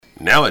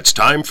Now it's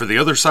time for the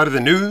other side of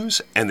the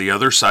news and the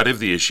other side of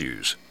the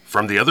issues.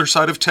 From the other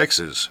side of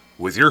Texas,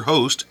 with your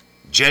host,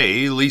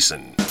 Jay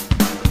Leeson.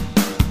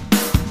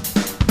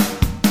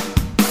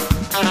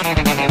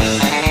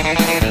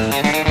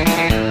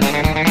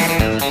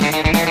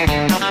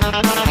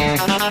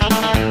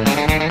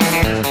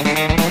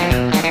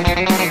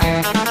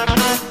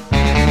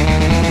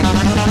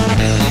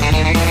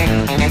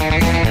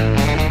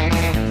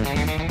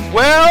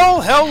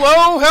 Well,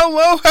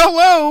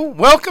 hello.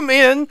 Welcome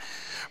in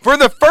for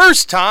the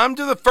first time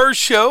to the first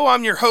show.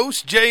 I'm your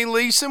host, Jay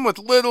Leeson, with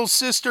little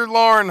sister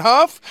Lauren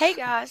Huff. Hey,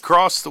 guys.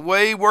 Across the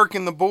way,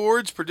 working the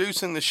boards,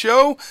 producing the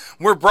show.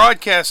 We're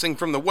broadcasting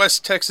from the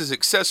West Texas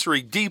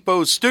Accessory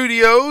Depot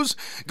studios.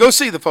 Go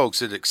see the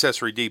folks at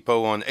Accessory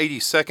Depot on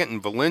 82nd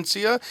and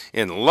Valencia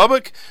in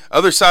Lubbock.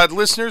 Other side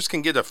listeners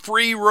can get a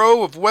free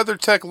row of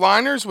WeatherTech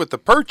liners with the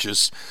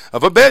purchase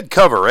of a bed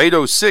cover.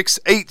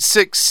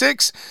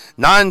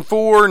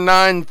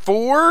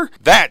 806-866-9494.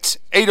 That's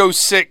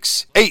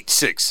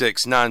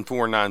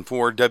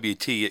 806-866-9494,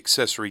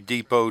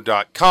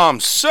 WTAccessorydepot.com.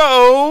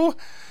 So,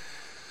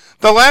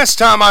 the last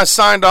time I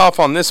signed off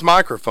on this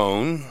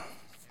microphone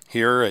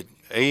here at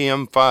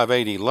AM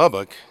 580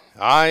 Lubbock,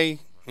 I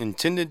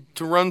intended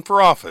to run for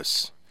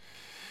office.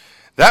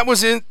 That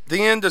was at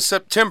the end of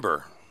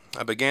September.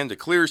 I began to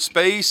clear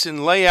space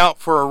and lay out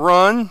for a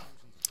run.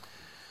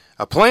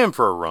 I planned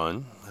for a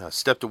run. I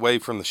stepped away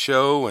from the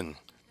show and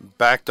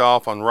backed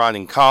off on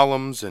writing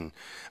columns, and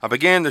I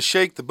began to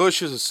shake the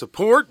bushes of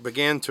support,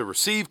 began to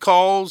receive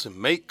calls and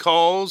make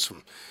calls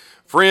from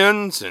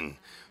friends and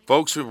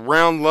folks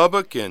around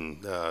Lubbock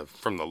and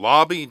from the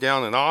lobby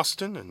down in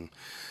Austin. And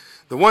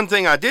the one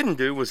thing I didn't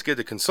do was get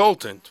a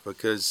consultant,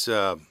 because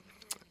I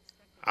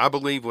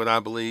believe what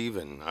I believe,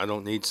 and I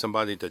don't need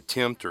somebody to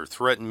tempt or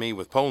threaten me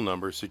with poll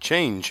numbers to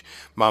change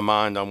my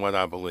mind on what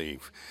I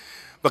believe.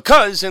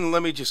 Because, and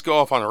let me just go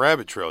off on a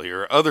rabbit trail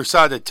here, other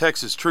side of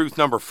Texas truth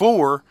number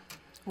 4.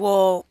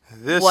 Well,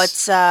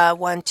 what's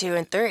 1, 2,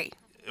 and 3?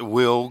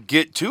 We'll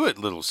get to it,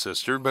 little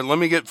sister, but let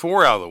me get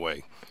 4 out of the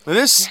way. Now,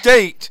 this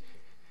state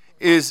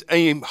is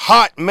a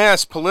hot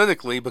mess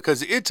politically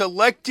because its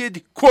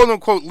elected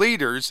quote-unquote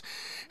leaders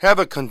have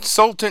a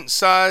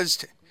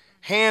consultant-sized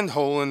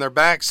handhole in their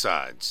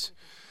backsides.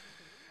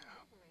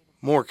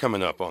 More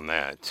coming up on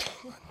that.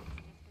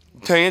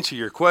 To answer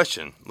your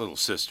question, little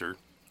sister,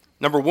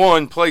 number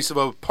 1, place of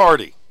a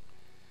party.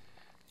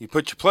 You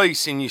put your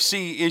place and you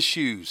see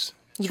issues.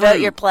 You vote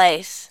your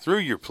place. Through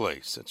your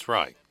place, that's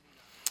right.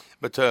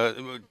 But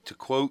to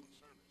quote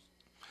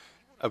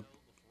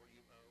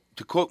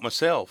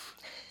myself,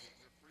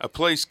 a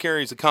place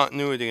carries a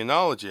continuity of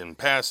knowledge and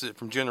passes it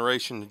from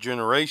generation to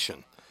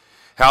generation.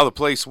 How the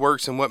place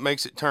works and what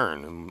makes it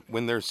turn. And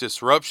when there's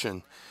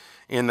disruption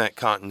in that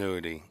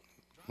continuity,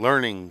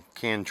 learning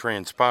can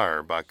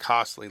transpire by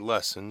costly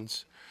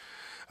lessons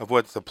of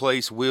what the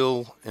place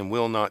will and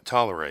will not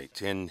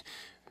tolerate. And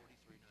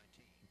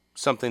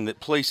something that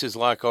places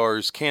like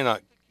ours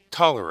cannot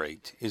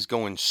tolerate is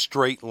going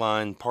straight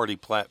line party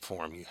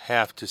platform. You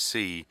have to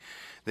see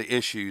the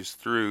issues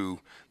through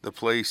the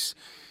place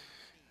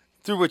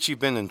through which you've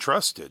been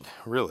entrusted,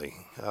 really.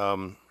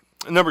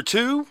 Number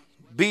 2,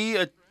 be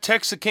a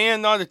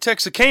Texican, not a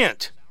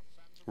Texicant,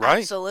 right?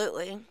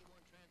 Absolutely.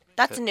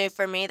 That's new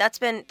for me. That's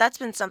been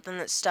something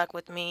that's stuck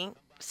with me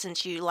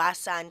since you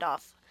last signed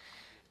off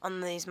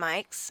on these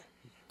mics.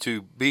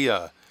 To be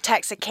a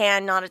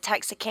Texican, not a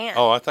Texicant.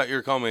 Oh, I thought you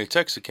were calling me a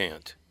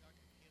Texicant.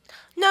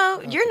 No,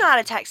 okay. You're not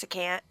a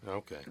Texicant.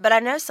 Okay. But I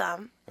know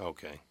some.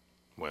 Okay.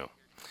 Well,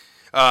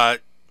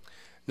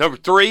 number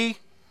 3,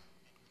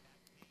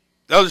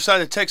 the other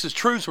side of Texas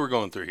truths we're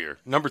going through here.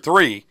 Number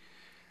 3,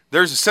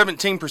 there's a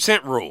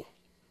 17% rule.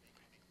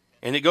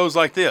 And it goes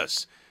like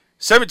this.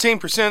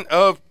 17%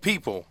 of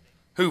people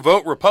who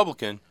vote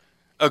Republican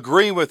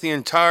agree with the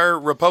entire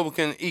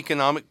Republican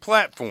economic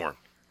platform.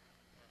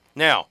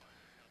 Now,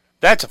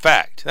 that's a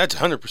fact. That's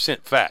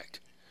 100% fact.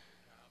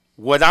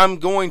 What I'm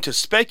going to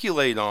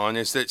speculate on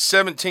is that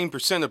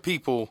 17% of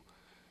people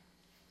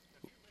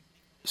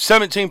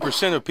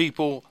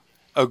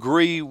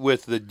agree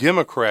with the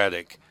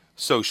Democratic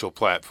social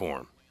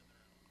platform.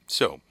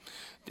 So,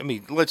 I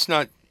mean, let's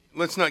not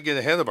get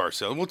ahead of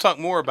ourselves. We'll talk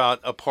more about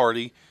a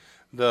party,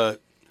 the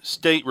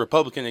State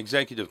Republican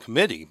Executive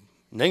Committee,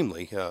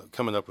 namely,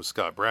 coming up with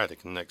Scott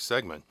Braddock in the next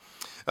segment.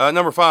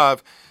 Number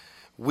 5,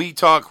 we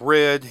talk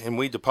red and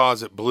we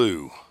deposit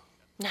blue.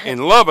 In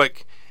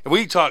Lubbock,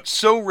 we talk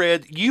so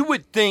red, you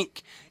would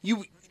think,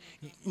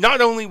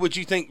 not only would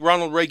you think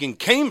Ronald Reagan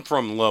came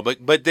from Lubbock,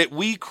 but that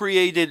we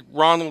created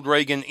Ronald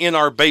Reagan in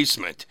our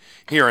basement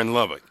here in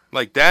Lubbock.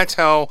 Like, that's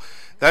how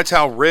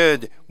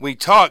red we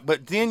talk.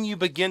 But then you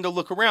begin to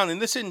look around,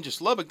 and this isn't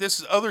just Lubbock, this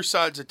is other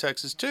sides of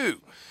Texas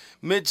too.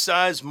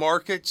 Mid-sized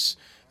markets,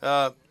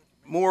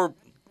 more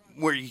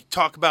where you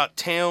talk about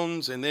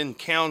towns and then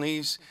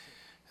counties.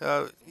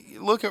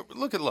 Look at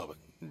Lubbock,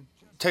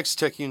 Texas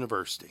Tech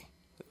University,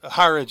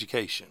 higher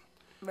education,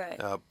 right.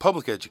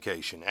 Public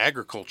education,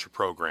 agriculture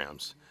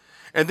programs.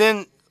 And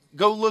then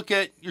go look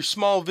at your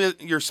small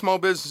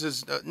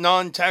business's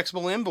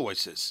non-taxable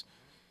invoices.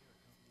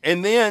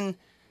 And then,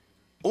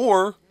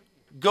 or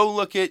go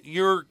look at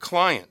your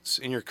clients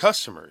and your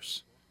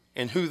customers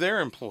and who their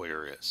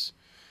employer is.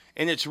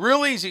 And it's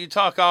real easy to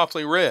talk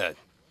awfully red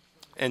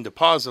and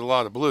deposit a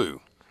lot of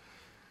blue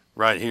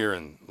right here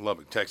in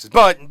Lubbock, Texas.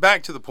 But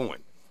back to the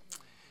point.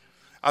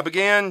 I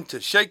began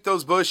to shake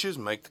those bushes,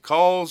 make the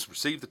calls,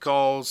 receive the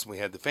calls. We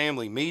had the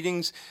family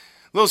meetings.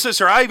 Little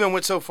sister, I even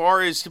went so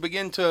far as to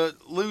begin to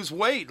lose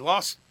weight,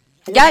 lost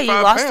 45 pounds. Yeah,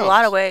 you lost a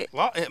lot of weight.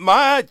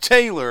 My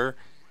tailor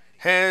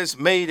has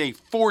made a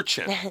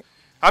fortune.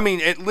 I mean,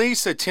 at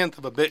least 1/10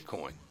 of a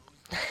Bitcoin.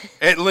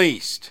 At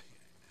least.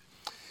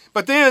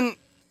 But then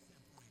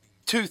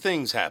 2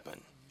 things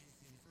happened.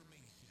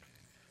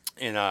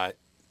 And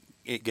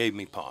it gave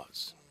me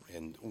pause.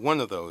 And one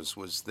of those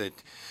was that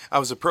I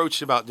was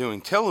approached about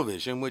doing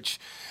television, which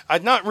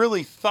I'd not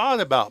really thought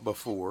about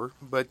before,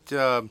 but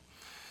the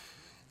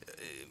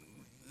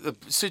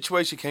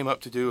situation came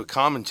up to do a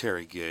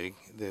commentary gig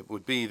that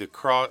would be a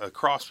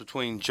cross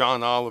between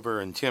John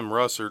Oliver and Tim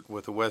Russert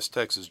with a West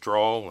Texas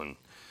drawl and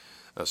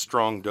a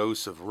strong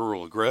dose of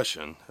rural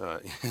aggression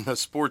in a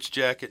sports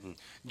jacket and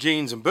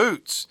jeans and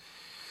boots.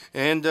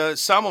 And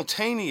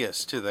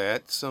simultaneous to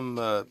that, some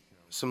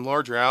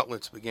larger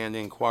outlets began to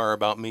inquire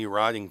about me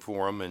writing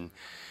for them, and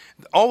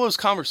all those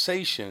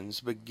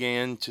conversations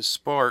began to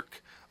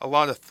spark a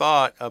lot of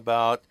thought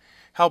about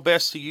how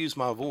best to use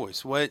my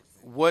voice. What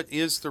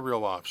is the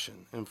real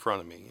option in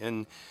front of me?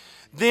 And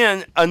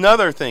then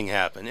another thing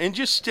happened, and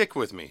just stick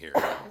with me here.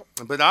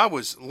 But I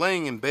was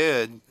laying in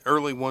bed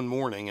early one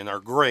morning, and our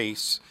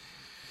Grace,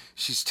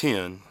 she's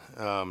 10,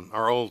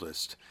 our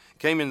oldest,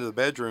 came into the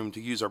bedroom to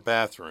use our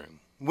bathroom,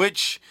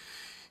 which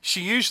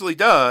she usually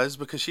does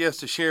because she has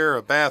to share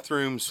a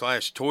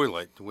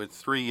bathroom/toilet with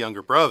 3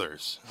 younger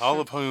brothers, all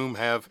of whom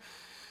have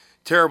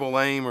terrible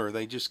aim or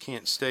they just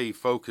can't stay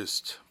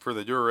focused for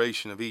the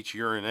duration of each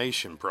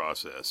urination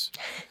process.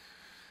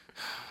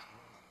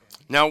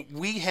 Now,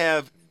 we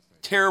have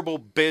terrible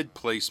bed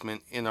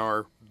placement in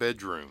our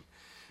bedroom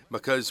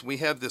because we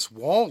have this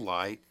wall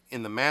light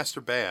in the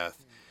master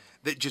bath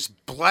that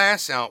just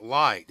blasts out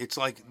light. It's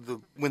like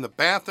when the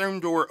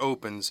bathroom door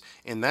opens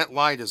and that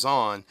light is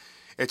on,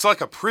 it's like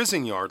a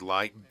prison yard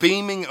light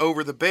beaming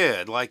over the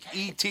bed, like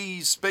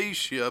E.T.'s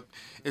spaceship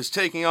is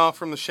taking off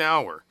from the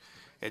shower.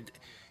 And,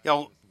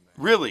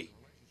 really,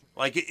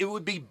 like it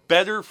would be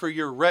better for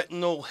your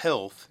retinal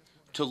health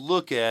to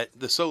look at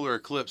the solar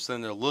eclipse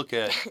than to look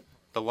at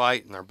the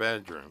light in our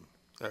bedroom,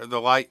 the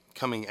light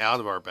coming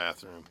out of our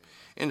bathroom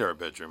into our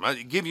bedroom. I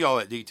give you all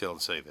that detail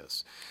to say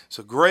this.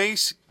 So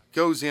Grace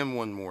goes in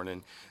one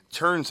morning,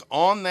 turns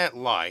on that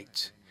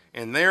light,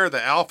 and there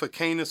the Alpha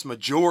Canis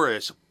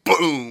Majoris,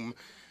 boom,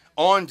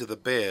 onto the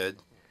bed,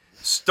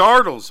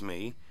 startles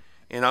me,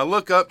 and I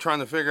look up trying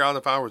to figure out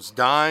if I was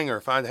dying or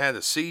if I'd had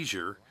a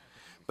seizure.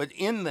 But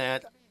in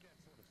that,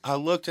 I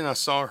looked and I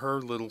saw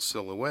her little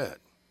silhouette.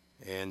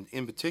 And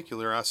in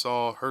particular, I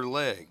saw her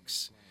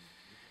legs.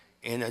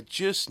 And I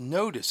just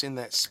noticed in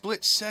that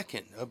split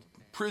second of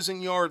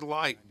prison yard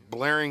light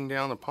blaring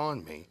down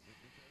upon me,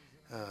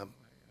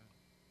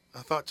 I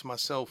thought to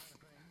myself,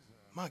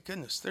 my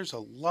goodness, there's a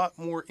lot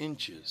more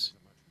inches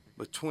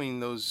between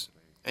those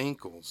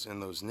ankles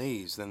and those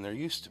knees than there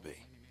used to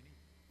be.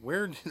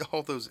 Where did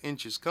all those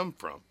inches come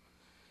from?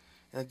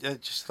 And I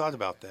just thought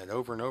about that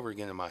over and over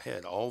again in my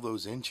head, all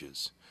those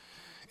inches.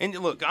 And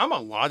look, I'm a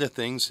lot of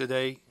things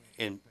today,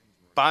 and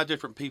 5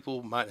 different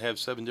people might have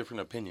 7 different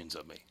opinions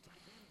of me.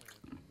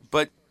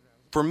 But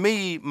for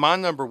me, my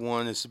number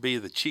one is to be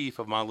the chief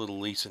of my little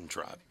Leeson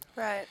tribe.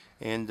 Right.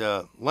 And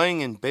laying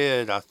in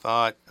bed, I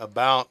thought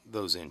about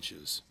those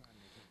inches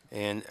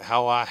and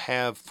how I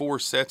have 4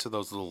 sets of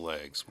those little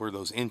legs where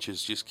those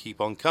inches just keep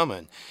on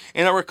coming.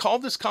 And I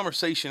recalled this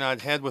conversation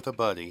I'd had with a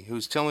buddy who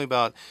was telling me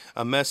about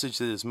a message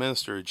that his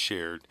minister had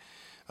shared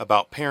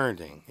about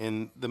parenting.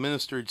 And the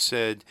minister had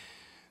said,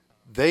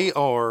 they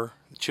are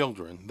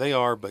children. They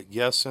are but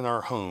yes in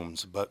our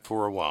homes, but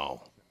for a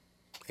while.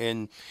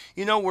 And,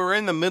 we're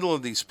in the middle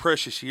of these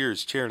precious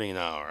years, Charity and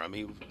I are. I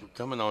mean, we're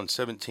coming on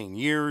 17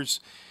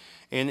 years.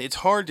 And it's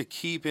hard to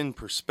keep in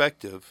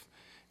perspective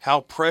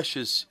how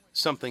precious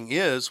something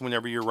is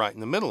whenever you're right in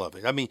the middle of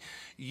it. I mean,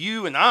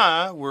 you and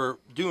I were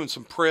doing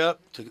some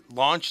prep to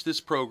launch this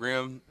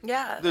program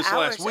this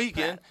last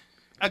weekend.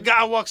 A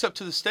guy walks up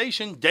to the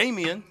station,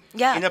 Damien,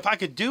 and if I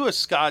could do a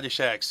Scottish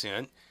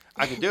accent,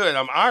 I could do it.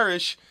 I'm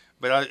Irish,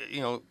 but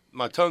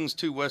my tongue's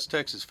too West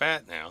Texas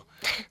fat now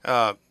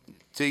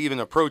to even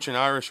approach an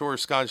Irish or a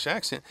Scottish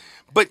accent.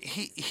 But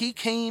he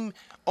came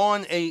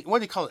on what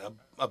do you call it?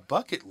 A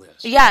bucket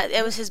list. Yeah,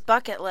 it was his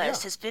bucket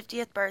list, his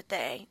 50th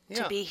birthday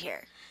to be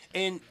here.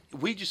 And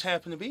we just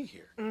happened to be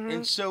here. Mm-hmm.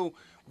 And so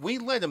we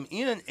let him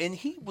in, and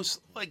he was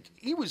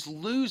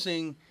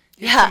losing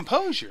his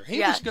composure. He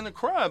was going to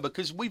cry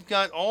because we've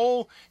got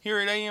all here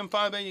at AM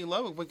 580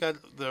 Lubbock, we've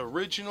got the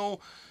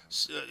original,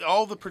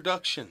 all the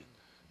production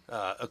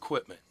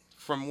equipment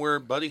from where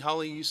Buddy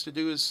Holly used to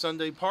do his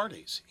Sunday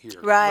parties here.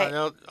 Right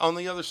out on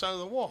the other side of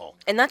the wall.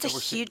 And that's a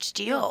huge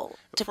deal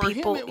to for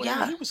people.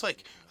 Him, he was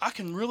like, I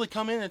can really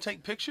come in and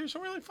take pictures.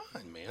 I'm really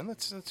fine, man.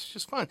 That's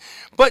just fine.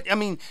 But, I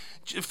mean,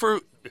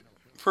 for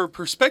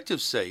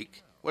perspective's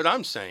sake, what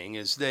I'm saying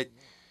is that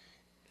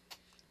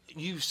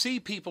you see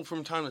people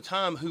from time to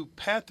time who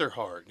pat their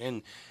heart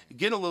and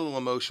get a little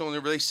emotional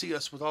whenever they see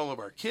us with all of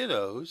our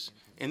kiddos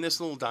in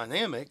this little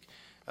dynamic.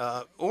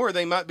 Or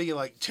they might be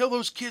like, tell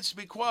those kids to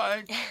be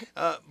quiet.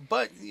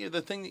 But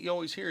the thing that you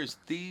always hear is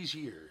these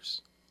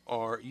years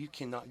you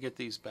cannot get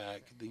these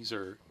back. These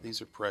are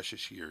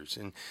precious years.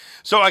 And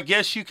so I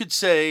guess you could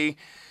say,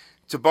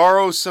 to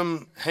borrow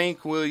some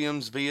Hank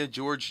Williams via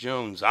George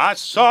Jones, I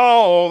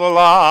saw the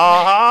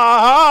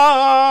light.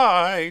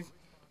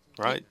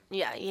 Right?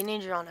 Yeah, you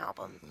need your own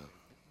album.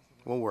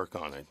 We'll work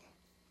on it.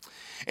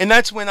 And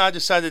that's when I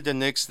decided to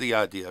nix the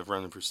idea of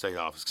running for state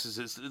office, because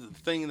it's the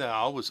thing that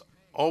I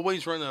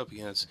always run up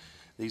against.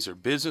 These are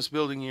business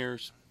building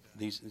years,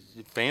 these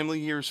family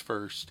years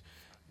first,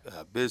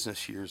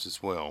 business years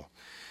as well.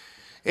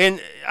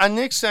 And I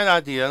nixed that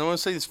idea. And I want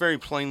to say this very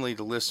plainly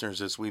to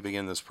listeners as we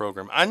begin this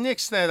program. I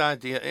nixed that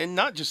idea, and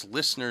not just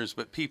listeners,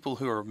 but people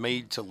who are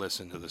made to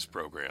listen to this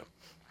program.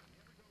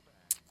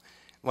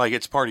 Like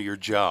it's part of your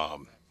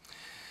job.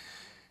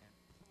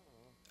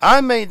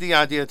 I made the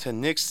idea to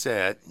nix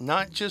that,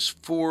 not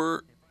just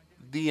for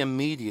the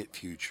immediate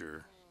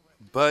future,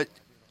 but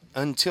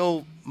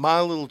until my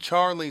little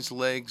Charlie's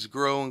legs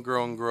grow and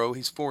grow and grow.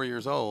 He's 4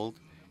 years old,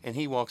 and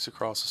he walks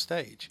across the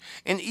stage.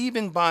 And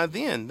even by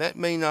then, that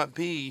may not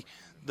be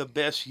the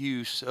best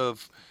use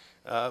of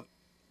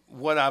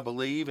what I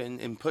believe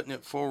and putting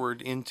it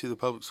forward into the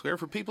public square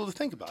for people to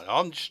think about it.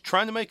 I'm just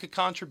trying to make a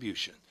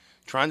contribution,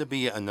 trying to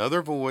be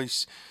another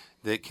voice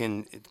that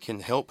can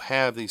help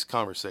have these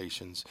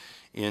conversations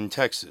in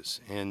Texas.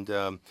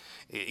 And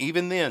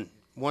even then,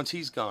 once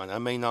he's gone, I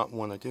may not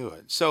want to do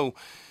it. So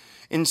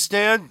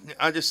instead,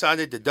 I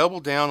decided to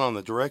double down on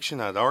the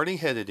direction I'd already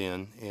headed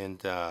in,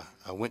 and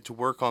I went to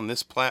work on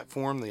this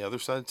platform, the Other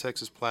Side of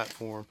Texas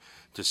platform,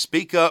 to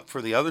speak up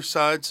for the other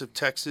sides of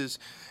Texas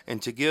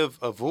and to give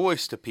a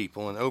voice to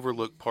people in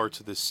overlooked parts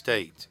of the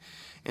state.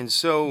 And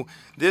so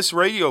this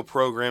radio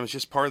program is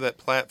just part of that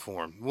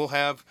platform. We'll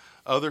have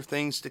other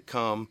things to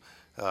come.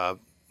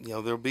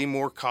 There'll be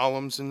more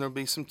columns, and there'll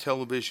be some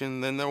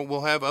television. Then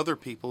we'll have other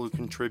people who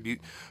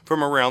contribute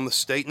from around the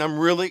state, and I'm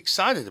really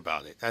excited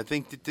about it. I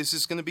think that this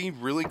is going to be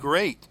really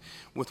great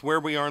with where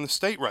we are in the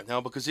state right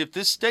now, because if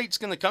this state's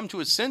going to come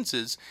to its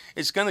senses,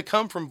 it's going to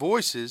come from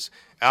voices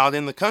out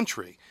in the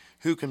country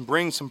who can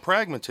bring some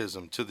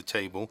pragmatism to the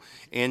table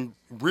and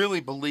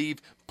really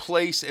believe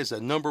place as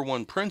a number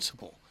one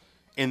principle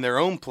in their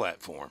own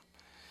platform.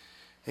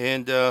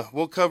 And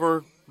we'll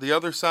cover the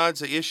other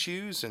sides of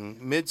issues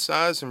and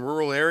mid-size and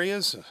rural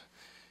areas,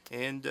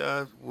 and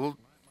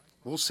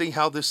we'll see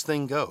how this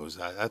thing goes.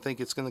 I think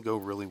it's going to go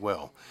really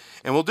well.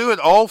 And we'll do it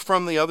all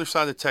from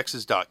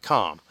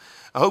theothersideoftexas.com.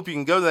 I hope you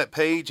can go to that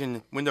page,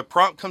 and when the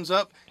prompt comes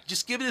up,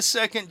 just give it a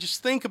second.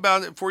 Just think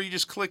about it before you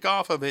just click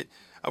off of it.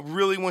 I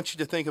really want you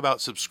to think about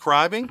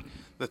subscribing,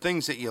 the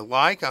things that you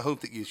like. I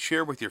hope that you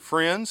share with your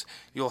friends.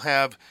 You'll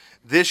have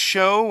this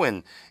show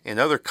and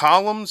other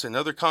columns and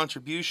other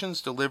contributions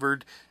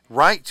delivered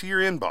right to your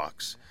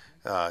inbox,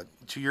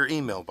 to your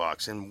email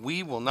box. And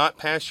we will not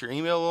pass your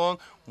email along.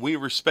 We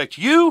respect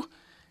you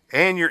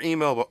and your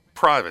email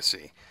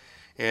privacy.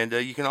 And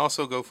you can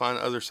also go find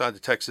Other Side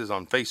of Texas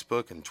on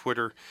Facebook and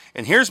Twitter.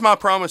 And here's my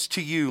promise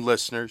to you,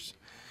 listeners.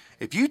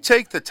 If you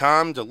take the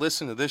time to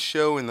listen to this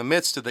show in the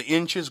midst of the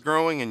inches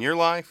growing in your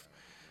life,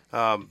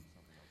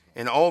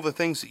 and all the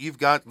things that you've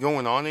got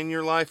going on in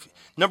your life,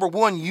 number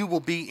one, you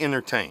will be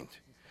entertained.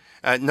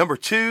 Number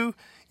two,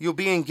 you'll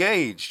be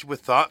engaged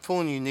with thoughtful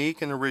and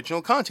unique and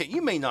original content.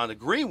 You may not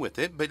agree with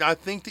it, but I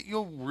think that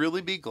you'll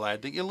really be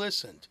glad that you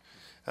listened.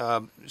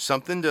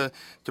 Something to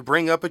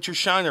bring up at your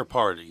Shiner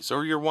parties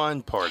or your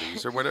wine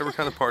parties or whatever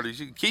kind of parties,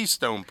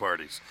 Keystone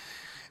parties.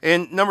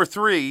 And number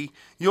three,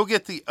 you'll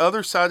get the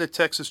other side of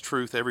Texas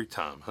truth every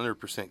time,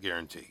 100%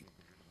 guaranteed.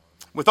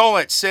 With all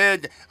that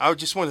said, I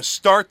just want to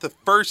start the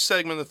first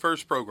segment of the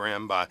first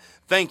program by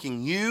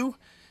thanking you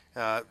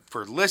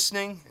for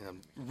listening. And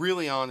I'm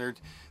really honored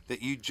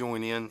that you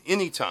join in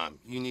anytime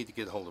you need to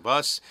get a hold of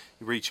us.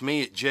 You reach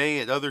me at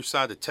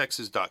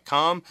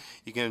j@othersideoftexas.com.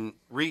 You can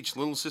reach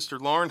little sister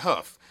Lauren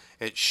Huff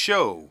at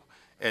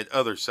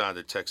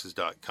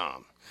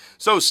show@othersideoftexas.com.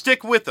 So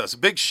stick with us.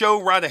 Big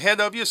show right ahead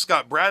of you.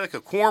 Scott Braddock,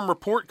 a quorum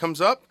report comes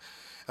up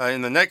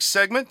in the next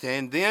segment.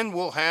 And then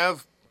we'll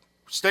have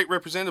State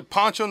Representative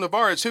Pancho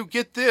Navarez, who,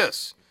 get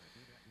this,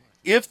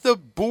 if the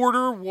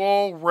border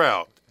wall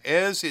route,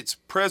 as it's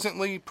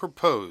presently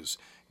proposed,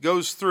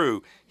 goes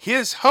through,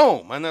 his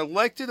home, an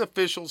elected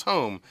official's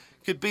home,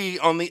 could be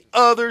on the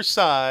other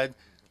side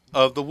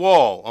of the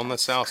wall, on the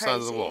south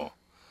side of the wall.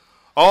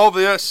 All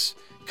this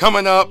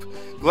coming up.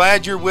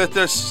 Glad you're with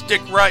us.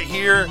 Stick right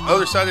here.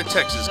 Other Side of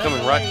Texas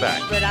coming right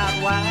back. Spread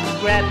out wide,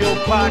 grab your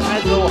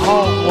partner, go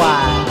home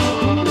wide.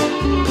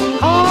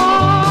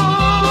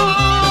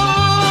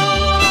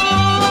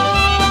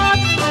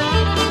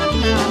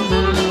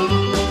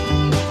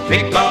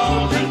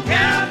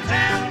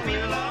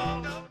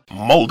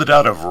 Molded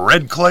out of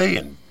red clay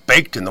and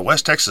baked in the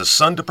West Texas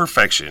sun to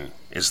perfection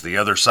is The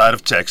Other Side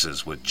of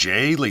Texas with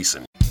Jay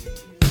Leeson.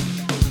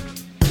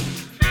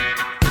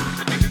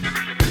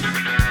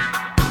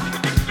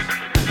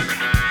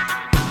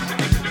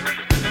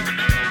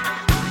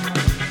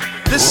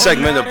 This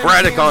segment of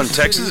Braddock on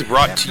Texas is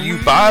brought to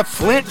you by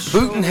Flint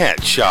Boot and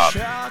Hat Shop.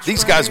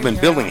 These guys have been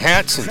building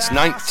hats since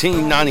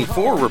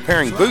 1994,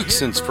 repairing boots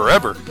since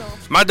forever.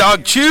 My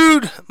dog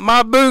chewed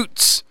my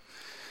boots.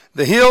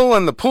 The heel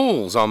and the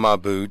pulls on my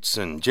boots,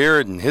 and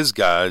Jared and his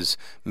guys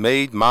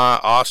made my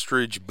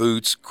ostrich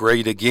boots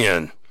great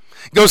again.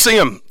 Go see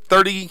them,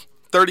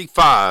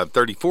 3035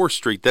 34th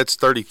Street, that's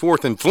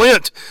 34th in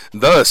Flint.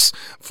 Thus,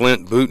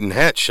 Flint Boot and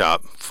Hat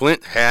Shop,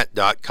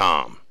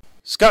 flinthat.com.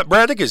 Scott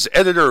Braddock is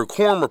editor of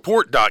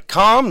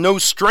QuorumReport.com. No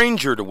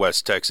stranger to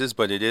West Texas,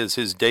 but it is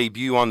his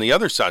debut on the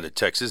other side of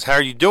Texas. How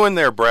are you doing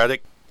there, Braddock?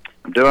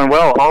 I'm doing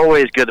well.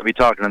 Always good to be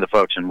talking to the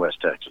folks in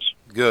West Texas.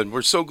 Good.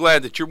 We're so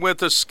glad that you're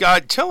with us,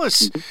 Scott. Tell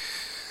us,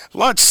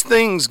 lots of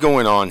things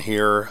going on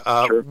here.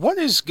 Sure. What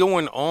is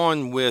going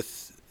on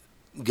with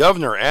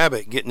Governor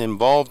Abbott getting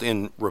involved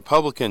in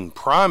Republican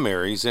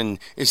primaries? And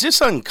is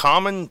this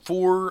uncommon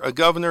for a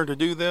governor to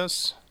do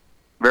this?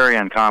 Very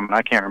uncommon.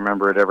 I can't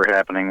remember it ever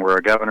happening where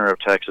a governor of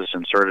Texas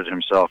inserted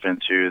himself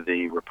into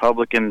the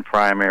Republican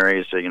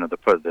primaries,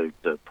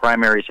 the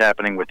primaries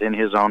happening within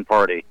his own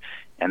party.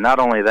 And not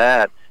only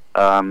that,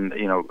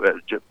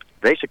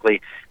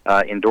 basically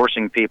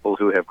endorsing people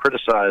who have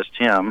criticized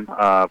him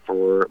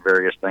for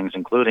various things,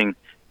 including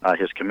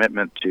his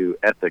commitment to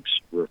ethics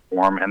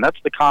reform. And that's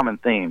the common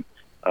theme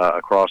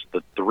across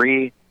the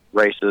three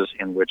races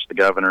in which the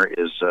governor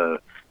is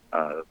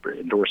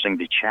endorsing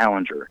the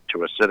challenger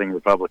to a sitting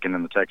Republican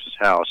in the Texas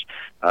House.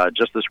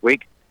 Just this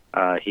week,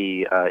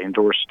 he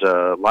endorsed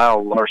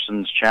Lyle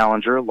Larson's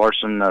challenger.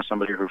 Larson,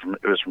 somebody who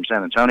is from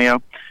San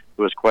Antonio,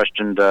 who has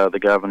questioned the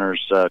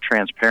governor's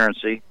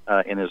transparency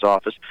in his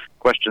office,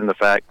 questioned the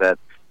fact that,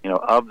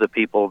 of the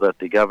people that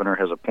the governor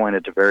has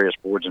appointed to various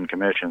boards and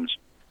commissions,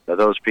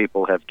 those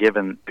people have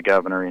given the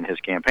governor in his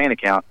campaign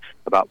account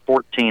about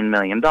 $14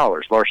 million.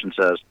 Larson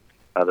says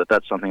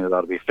that's something that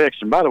ought to be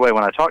fixed. And by the way,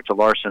 when I talked to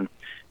Larson,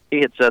 he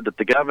had said that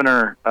the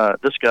governor,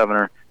 this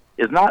governor,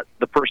 is not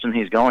the person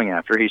he's going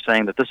after. He's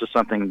saying that this is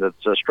something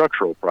that's a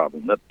structural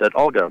problem, that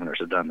all governors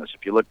have done this.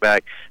 If you look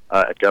back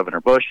at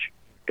Governor Bush,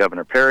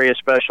 Governor Perry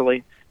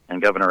especially,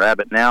 and Governor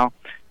Abbott now,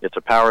 it's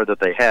a power that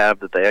they have,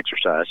 that they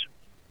exercise,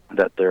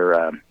 that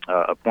their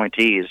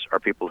appointees are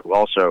people who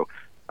also,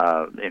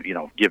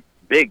 give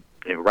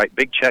write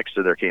big checks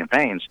to their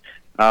campaigns.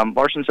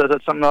 Larson says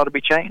that's something that ought to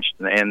be changed.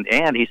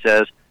 And he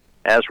says,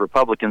 as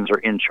Republicans are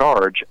in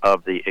charge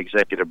of the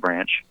executive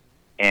branch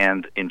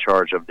and in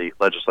charge of the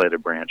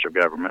legislative branch of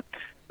government,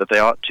 that they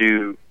ought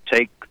to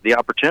take the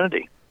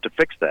opportunity to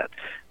fix that.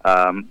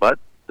 But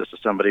this is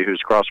somebody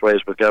who's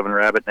crossways with Governor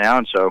Abbott now,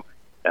 and so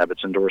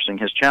Abbott's endorsing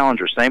his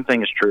challenger. Same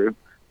thing is true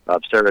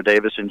of Sarah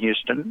Davis in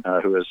Houston,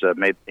 who has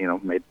made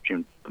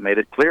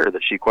it clear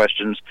that she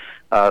questions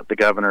the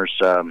governor's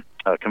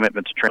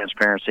commitment to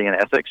transparency and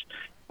ethics.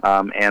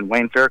 And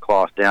Wayne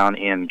Faircloth down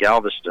in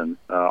Galveston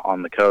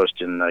on the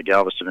coast, in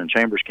Galveston and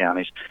Chambers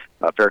counties,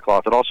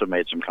 Faircloth had also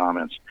made some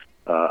comments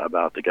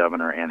about the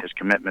governor and his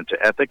commitment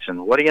to ethics.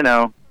 And what do you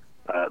know?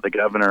 The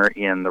governor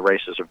in the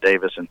races of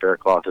Davis and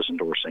Faircloth is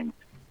endorsing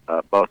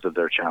both of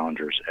their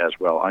challengers as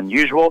well.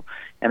 Unusual,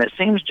 and it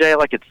seems, Jay,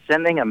 like it's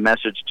sending a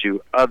message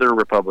to other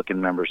Republican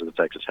members of the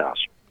Texas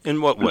House.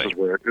 In what way?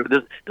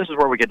 This is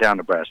where we get down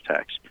to brass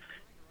tacks.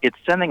 It's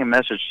sending a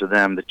message to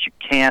them that you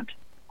can't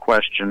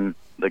question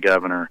the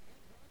governor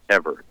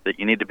ever, that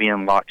you need to be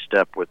in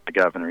lockstep with the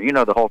governor. You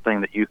know the whole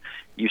thing that you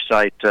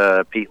cite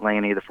Pete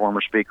Laney, the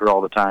former speaker,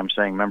 all the time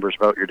saying members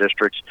vote your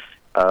districts.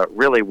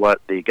 Really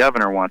what the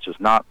governor wants is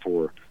not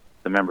for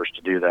the members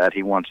to do that.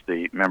 He wants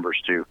the members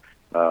to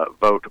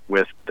vote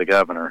with the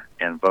governor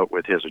and vote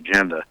with his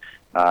agenda.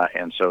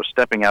 And so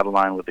stepping out of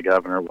line with the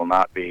governor will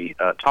not be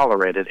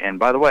tolerated. And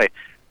by the way,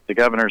 the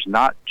governor's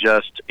not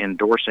just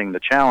endorsing the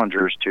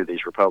challengers to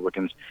these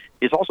Republicans,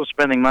 he's also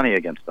spending money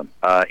against them.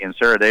 In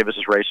Sarah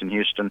Davis's race in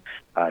Houston,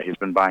 he's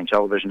been buying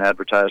television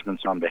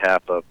advertisements on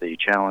behalf of the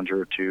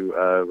challenger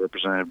to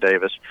Representative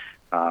Davis.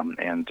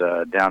 And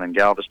down in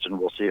Galveston,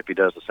 we'll see if he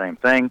does the same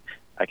thing.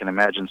 I can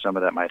imagine some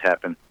of that might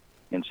happen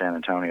in San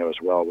Antonio as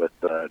well with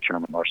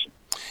Chairman Larson.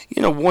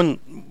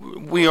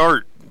 We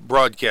are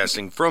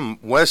broadcasting from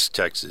West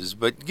Texas,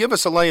 but give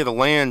us a lay of the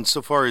land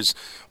so far as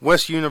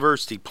West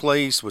University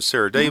Place with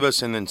Sarah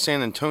Davis and then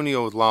San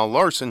Antonio with Lyle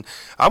Larson.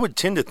 I would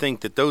tend to think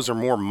that those are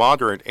more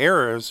moderate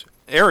areas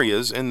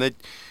and that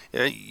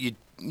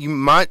you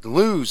might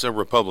lose a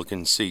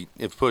Republican seat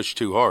if pushed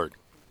too hard.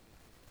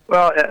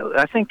 Well,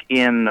 I think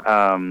in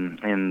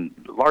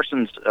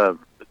Larson's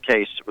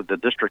case, with the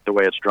district, the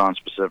way it's drawn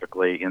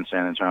specifically in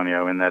San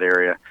Antonio, in that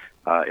area,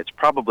 it's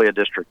probably a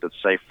district that's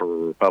safe for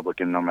a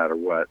Republican no matter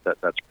what.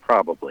 That's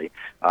probably.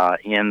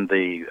 In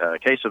the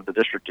case of the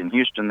district in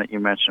Houston that you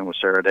mentioned with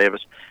Sarah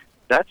Davis,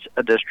 that's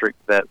a district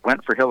that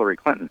went for Hillary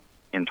Clinton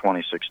in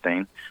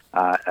 2016.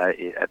 At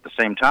the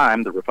same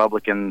time, the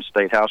Republican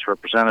State House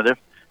representative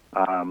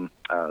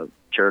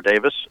Chair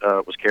Davis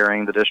was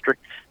carrying the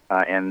district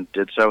and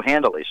did so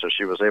handily. So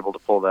she was able to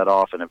pull that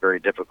off in a very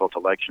difficult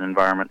election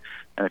environment.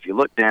 And if you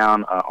look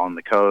down on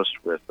the coast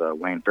with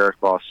Wayne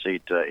Faircloth's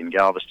seat in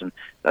Galveston,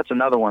 that's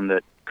another one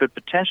that could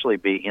potentially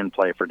be in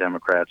play for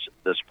Democrats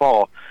this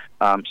fall.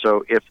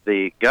 So if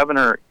the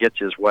governor gets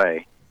his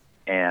way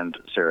and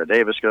Sarah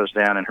Davis goes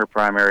down in her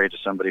primary to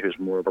somebody who's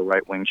more of a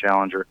right-wing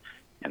challenger,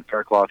 and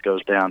Faircloth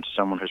goes down to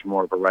someone who's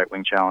more of a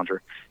right-wing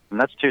challenger, and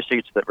that's two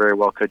seats that very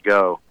well could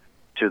go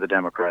to the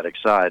Democratic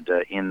side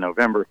in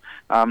November.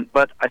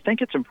 But I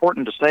think it's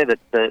important to say that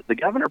the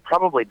governor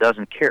probably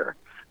doesn't care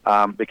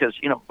because,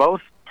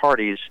 both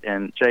parties,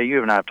 and Jay,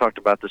 you and I have talked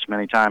about this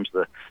many times,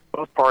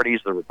 both parties,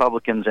 the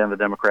Republicans and the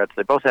Democrats,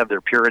 they both have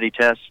their purity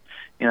tests.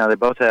 They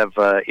both have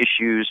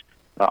issues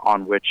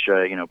on which,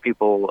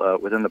 people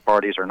within the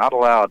parties are not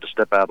allowed to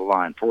step out of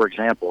line. For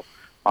example,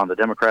 on the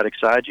Democratic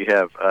side, you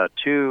have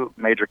two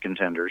major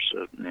contenders,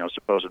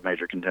 supposed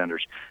major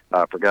contenders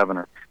for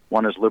governor.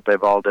 One is Lupe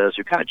Valdez,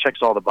 who kind of checks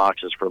all the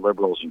boxes for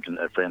liberals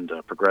and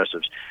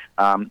progressives.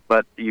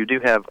 But you do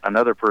have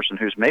another person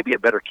who's maybe a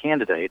better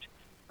candidate,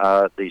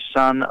 the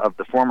son of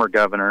the former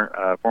Governor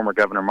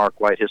Mark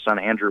White. His son,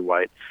 Andrew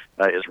White,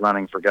 is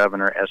running for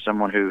governor as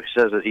someone who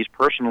says that he's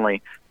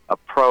personally a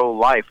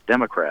pro-life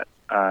Democrat.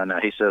 Now,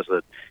 he says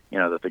that,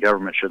 that the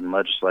government shouldn't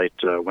legislate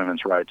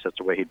women's rights. That's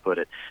the way he'd put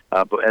it.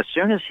 But as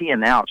soon as he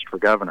announced for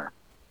governor,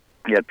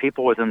 you had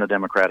people within the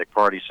Democratic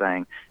Party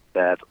saying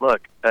that,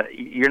 look,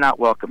 you're not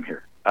welcome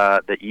here,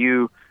 that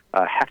you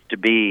have to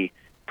be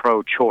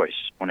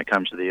pro-choice when it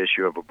comes to the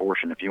issue of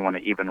abortion if you want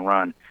to even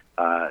run,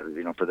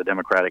 for the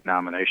Democratic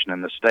nomination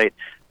in the state.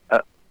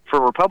 For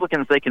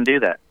Republicans, they can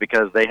do that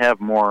because they have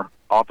more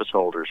office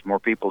holders, more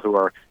people who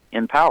are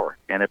in power.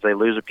 And if they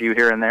lose a few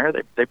here and there,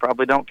 they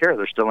probably don't care.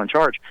 They're still in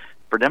charge.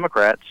 For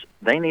Democrats,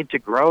 they need to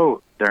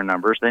grow their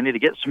numbers. They need to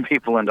get some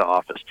people into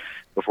office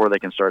before they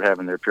can start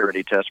having their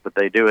purity test, but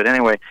they do it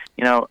anyway.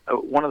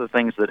 One of the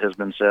things that has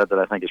been said that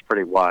I think is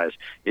pretty wise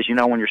is,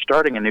 when you're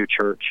starting a new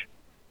church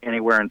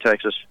anywhere in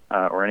Texas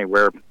or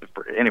anywhere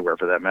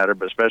for that matter,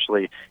 but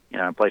especially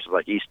in places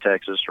like East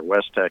Texas or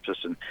West Texas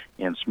and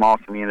in small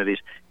communities,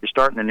 you're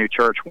starting a new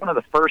church. One of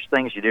the first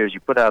things you do is you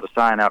put out a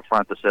sign out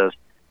front that says,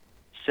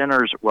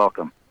 "Sinners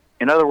welcome."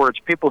 In other words,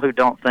 people who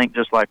don't think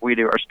just like we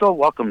do are still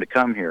welcome to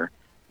come here.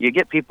 You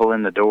get people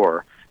in the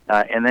door,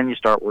 and then you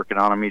start working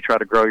on them. You try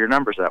to grow your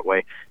numbers that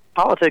way.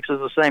 Politics is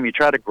the same. You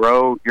try to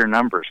grow your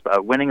numbers.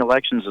 Winning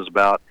elections is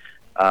about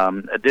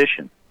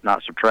addition,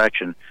 not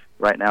subtraction.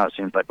 Right now, it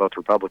seems like both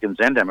Republicans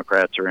and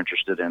Democrats are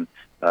interested in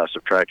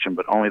subtraction,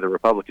 but only the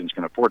Republicans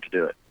can afford to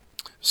do it.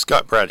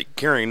 Scott Braddock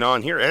carrying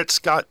on here at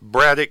Scott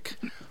Braddock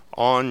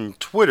on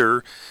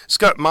Twitter.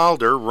 Scott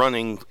Milder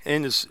running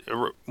in his,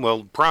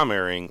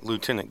 primarying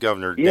Lieutenant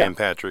Governor Dan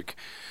Patrick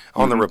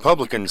on the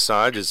Republican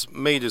side, has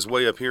made his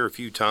way up here a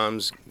few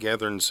times,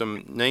 gathering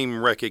some name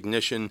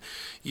recognition.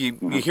 You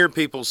hear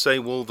people say,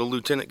 well, the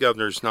Lieutenant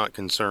Governor's not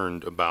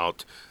concerned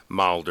about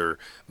Milder,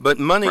 but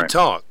money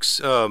talks.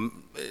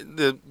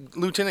 The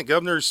Lieutenant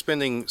Governor is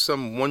spending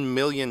some $1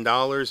 million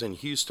in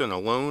Houston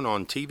alone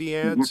on TV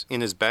ads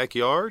in his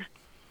backyard.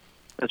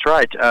 That's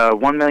right,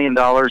 $1 million,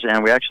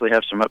 and we actually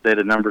have some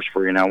updated numbers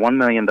for you now. $1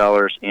 million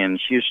in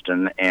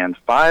Houston and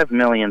 $5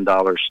 million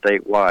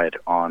statewide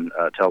on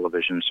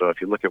television. So if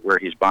you look at where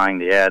he's buying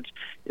the ads,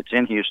 it's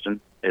in Houston,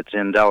 it's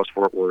in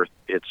Dallas-Fort Worth,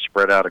 it's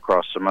spread out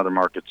across some other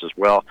markets as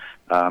well.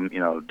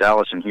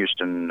 Dallas and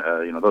Houston,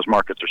 those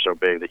markets are so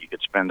big that you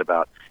could spend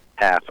about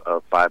half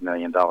of $5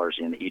 million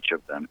in each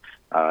of them,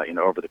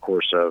 over the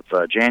course of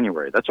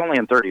January. That's only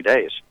in 30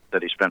 days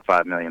that he spent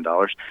 $5 million.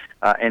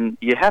 And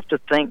you have to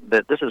think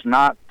that this is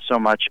not so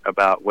much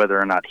about whether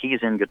or not he's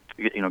in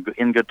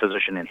good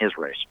position in his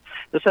race.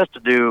 This has to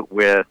do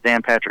with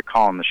Dan Patrick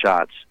calling the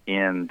shots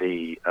in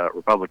the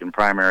Republican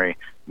primary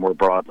more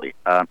broadly.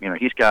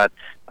 He's got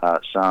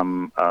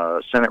some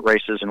Senate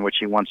races in which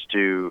he wants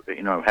to,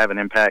 have an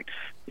impact.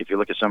 If you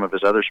look at some of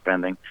his other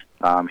spending,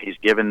 he's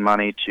given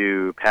money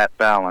to Pat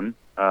Fallon,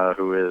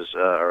 who is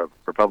a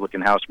Republican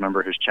House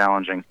member who's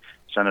challenging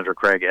Senator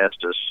Craig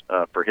Estes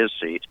for his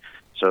seat.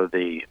 So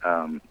the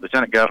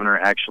Lieutenant Governor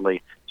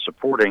actually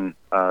supporting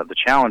the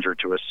challenger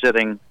to a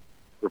sitting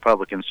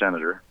Republican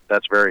senator.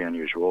 That's very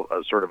unusual,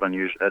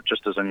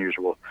 just as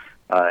unusual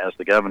as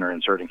the governor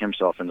inserting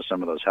himself into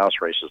some of those House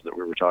races that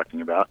we were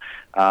talking about.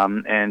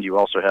 And you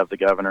also have the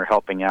governor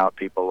helping out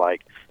people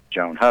like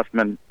Joan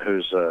Huffman,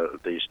 who's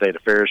the State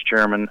Affairs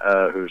Chairman,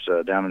 who's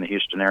down in the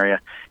Houston area,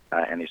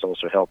 and he's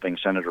also helping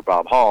Senator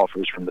Bob Hall,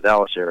 who's from the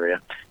Dallas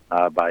area,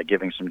 by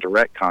giving some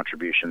direct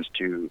contributions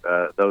to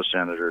those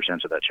senators and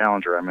to that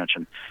challenger I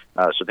mentioned.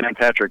 So Dan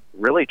Patrick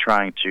really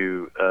trying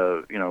to,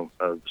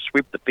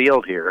 sweep the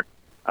field here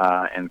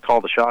and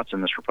call the shots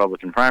in this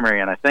Republican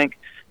primary. And I think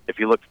if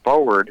you look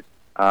forward,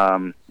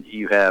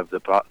 you have the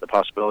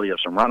possibility of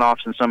some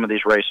runoffs in some of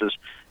these races,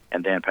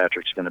 and Dan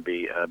Patrick's going to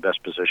be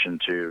best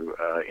positioned to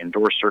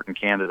endorse certain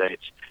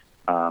candidates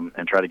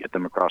and try to get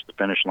them across the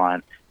finish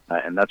line.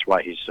 and that's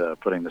why he's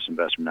putting this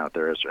investment out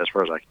there as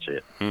far as I can see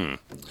it.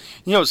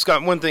 You know,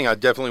 Scott, one thing I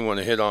definitely want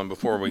to hit on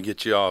before we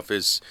get you off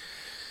is,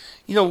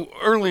 you know,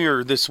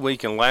 earlier this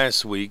week and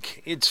last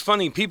week, it's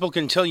funny, people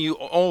can tell you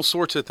all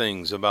sorts of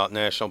things about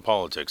national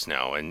politics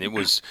now. And it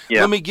was,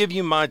 let me give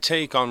you my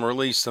take on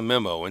Release the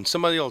Memo. And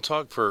somebody will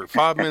talk for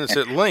 5 minutes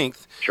at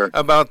length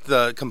about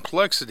the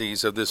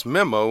complexities of this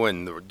memo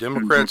and the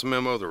Democrats'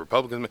 memo, the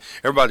Republicans' memo,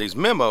 everybody's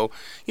memo,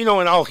 you know,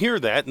 and I'll hear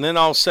that. And then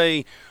I'll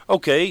say,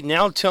 okay,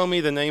 now tell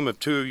me the name of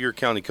 2 of your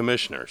county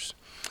commissioners.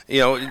 You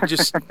know,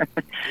 just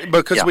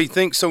because we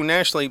think so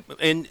nationally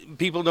and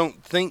people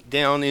don't think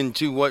down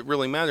into what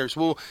really matters.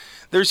 Well,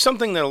 there's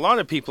something that a lot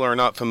of people are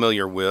not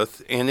familiar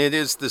with, and it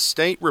is the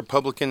State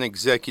Republican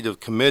Executive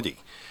Committee.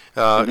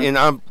 And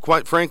I,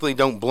 quite frankly,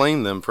 don't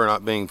blame them for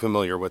not being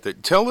familiar with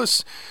it. Tell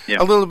us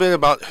a little bit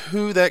about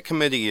who that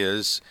committee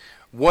is,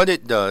 what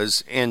it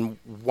does, and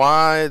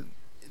why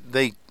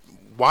the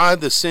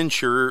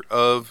censure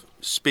of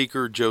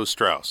Speaker Joe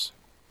Strauss,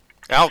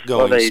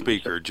 outgoing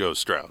Speaker Joe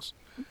Strauss.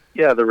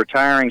 Yeah, the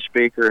retiring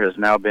speaker has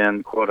now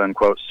been,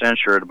 quote-unquote,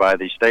 censured by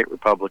the State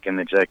Republican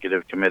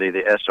Executive Committee,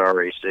 the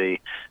SREC.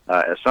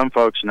 As some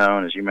folks know,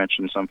 and as you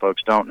mentioned, some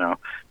folks don't know,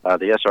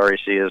 the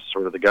SREC is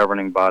sort of the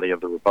governing body of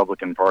the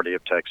Republican Party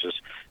of Texas.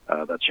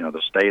 That's, you know,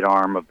 the state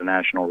arm of the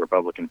National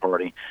Republican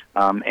Party.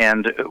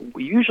 And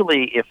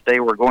usually if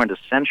they were going to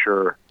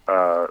censure,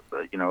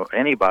 you know,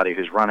 anybody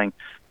who's running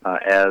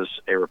as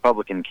a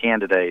Republican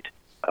candidate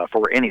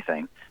for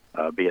anything,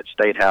 be it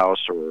State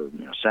House or,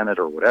 you know, Senate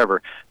or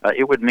whatever,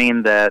 it would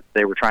mean that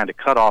they were trying to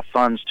cut off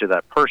funds to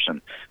that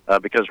person,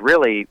 because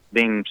really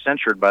being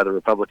censured by the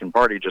Republican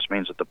Party just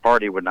means that the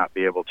party would not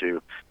be able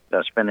to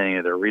spend any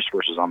of their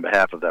resources on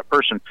behalf of that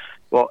person.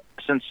 Well,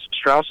 since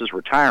Strauss is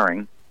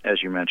retiring,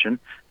 as you mentioned,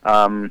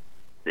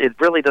 it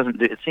really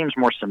doesn't it seems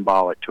more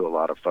symbolic to a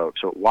lot of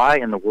folks. So why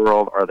in the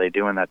world are they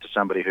doing that to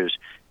somebody who's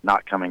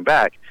not coming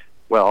back?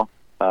 Well,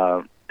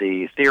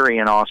 the theory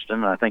in Austin,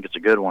 and I think it's a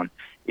good one,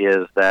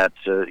 is that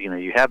you know,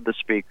 you have the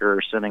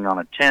speaker sitting on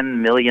a $10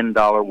 million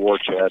war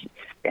chest,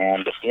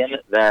 and in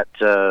that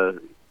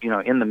you know,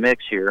 in the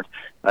mix here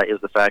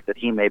is the fact that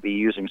he may be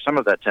using some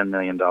of that $10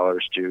 million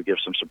to give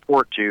some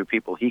support to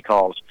people he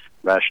calls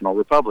rational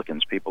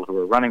Republicans, people who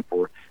are running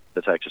for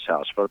the Texas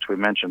House, folks we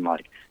mentioned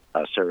like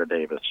Sarah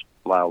Davis,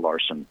 Lyle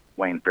Larson,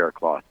 Wayne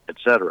Faircloth,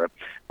 etc.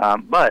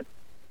 But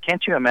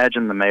can't you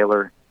imagine the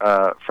mailer,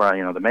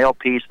 you know, the mail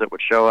piece that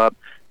would show up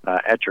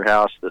at your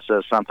house that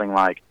says something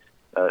like,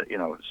 you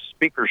know,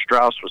 Speaker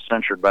Strauss was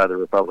censured by the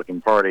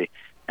Republican Party,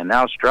 and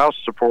now Strauss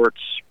supports,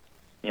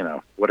 you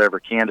know, whatever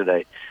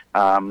candidate.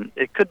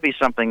 It could be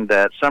something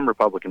that some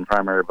Republican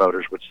primary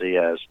voters would see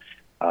as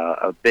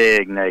a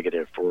big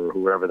negative for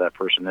whoever that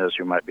person is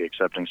who might be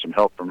accepting some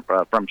help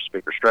from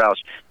Speaker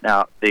Strauss.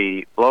 Now,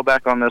 the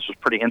blowback on this was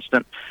pretty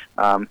instant.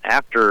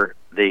 After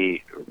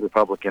the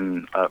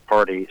Republican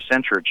Party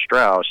censured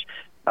Strauss,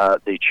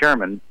 the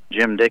chairman,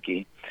 Jim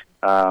Dickey,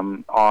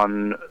 on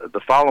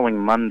the following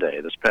Monday,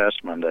 this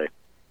past Monday,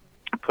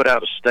 put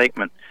out a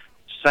statement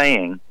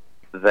saying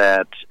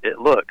that,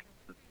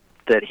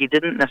 that he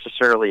didn't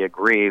necessarily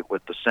agree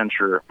with the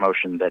censure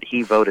motion that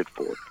he voted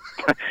for.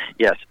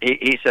 Yes,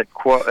 he said,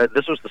 quote,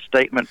 this was the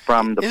statement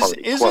from the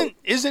party.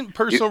 Isn't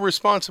personal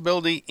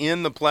responsibility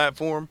in the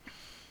platform?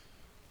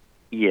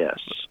 Yes.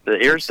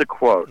 Here's the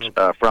quote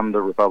from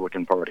the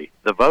Republican Party.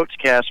 The votes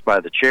cast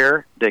by the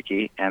chair,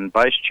 Dickey, and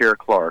Vice Chair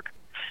Clark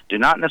do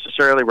not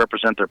necessarily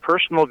represent their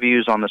personal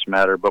views on this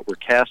matter, but were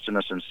cast in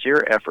a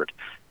sincere effort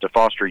to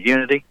foster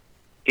unity,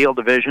 heal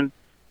division,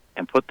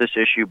 and put this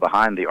issue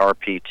behind the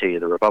RPT,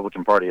 the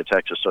Republican Party of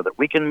Texas, so that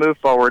we can move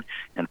forward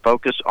and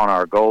focus on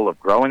our goal of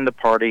growing the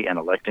party and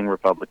electing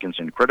Republicans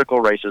in critical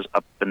races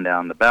up and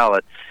down the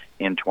ballot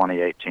in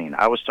 2018.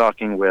 I was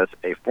talking with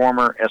a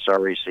former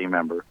SREC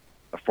member,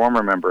 a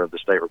former member of the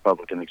State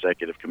Republican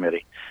Executive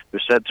Committee, who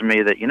said to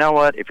me that, you know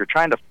what, if you're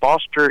trying to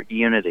foster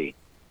unity,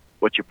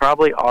 what you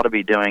probably ought to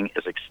be doing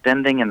is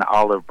extending an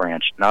olive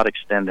branch, not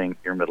extending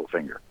your middle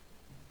finger.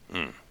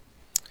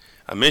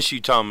 I miss you,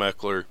 Tom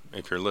Meckler,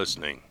 if you're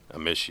listening. I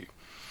miss you.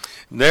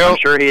 I'm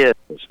sure he is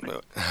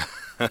listening.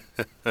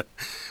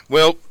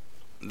 Well,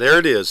 there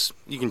it is.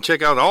 You can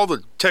check out all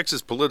the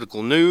Texas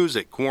political news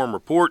at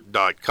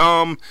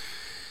quorumreport.com.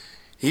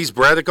 He's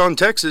Braddock on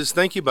Texas.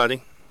 Thank you,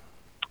 buddy.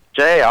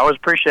 Jay, I always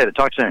appreciate it.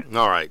 Talk soon.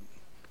 All right.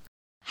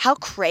 How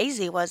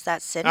crazy was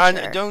that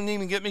censure? Don't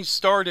even get me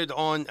started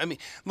on, I mean,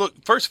 look,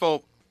 first of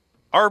all,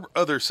 our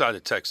other side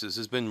of Texas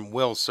has been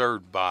well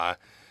served by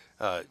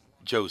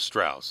Joe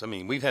Strauss. I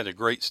mean, we've had a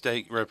great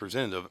state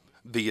representative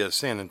via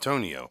San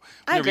Antonio.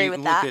 I agree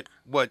with that. Look at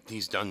what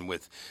he's done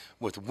with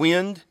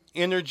wind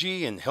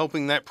energy and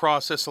helping that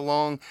process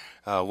along,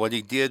 what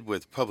he did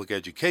with public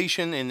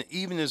education, and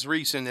even as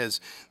recent as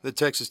the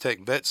Texas Tech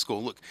Vet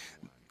School. Look,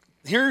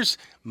 here's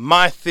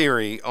my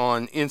theory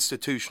on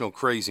institutional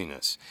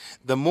craziness.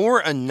 The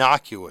more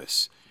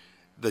innocuous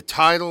the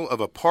title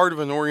of a part of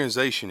an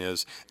organization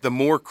is, the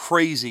more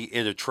crazy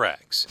it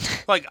attracts.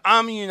 Like,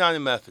 I'm a United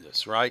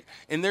Methodist, right?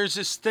 And there's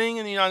this thing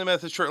in the United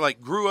Methodist Church,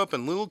 like, grew up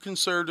in little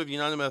conservative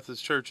United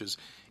Methodist churches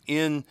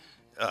in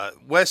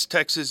West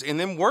Texas, and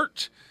then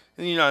worked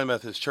in the United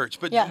Methodist Church.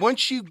 But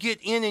once you get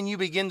in and you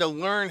begin to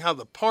learn how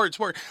the parts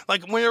work,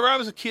 like whenever I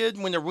was a kid,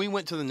 whenever we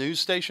went to the news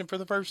station for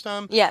the first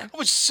time, I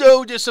was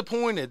so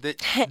disappointed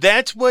that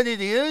that's what it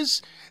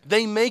is.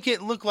 They make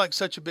it look like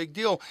such a big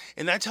deal.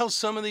 And that's how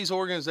some of these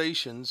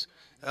organizations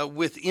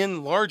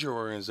within larger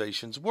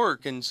organizations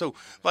work. And so,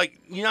 like,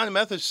 United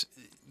Methodist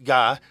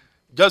guy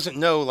doesn't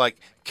know, like,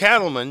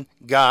 cattleman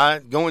guy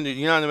going to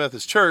United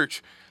Methodist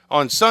Church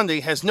on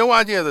Sunday has no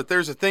idea that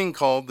there's a thing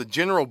called the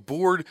General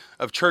Board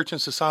of Church and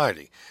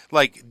Society.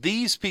 Like,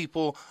 these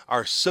people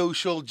are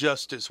social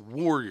justice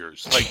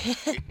warriors.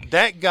 Like,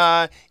 that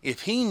guy,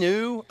 if he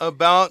knew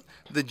about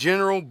the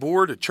General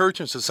Board of Church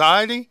and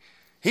Society,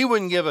 he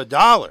wouldn't give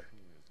 $1.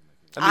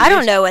 I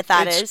don't know what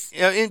that is.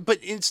 But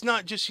it's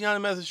not just United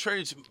Methodist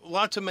Church. It's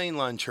lots of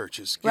mainline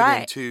churches get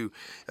into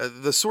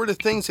the sort of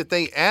things that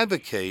they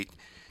advocate.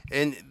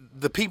 And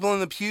the people in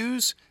the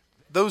pews,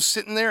 those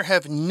sitting there,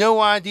 have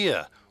no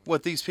idea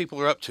what these people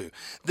are up to.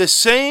 The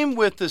same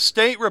with the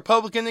State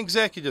Republican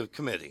Executive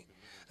Committee.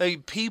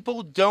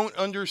 People don't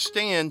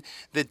understand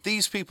that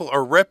these people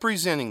are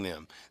representing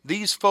them.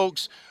 These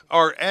folks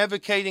are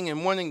advocating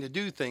and wanting to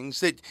do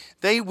things that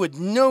they would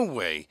no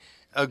way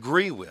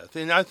agree with.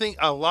 And I think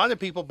a lot of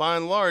people, by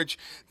and large,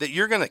 that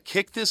you're going to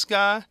kick this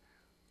guy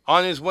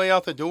on his way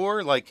out the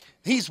door. Like,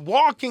 he's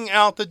walking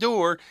out the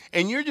door,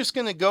 and you're just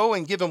going to go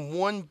and give him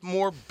one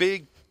more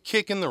big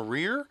kick in the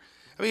rear?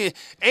 I mean,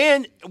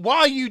 and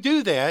while you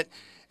do that,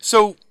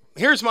 so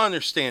here's my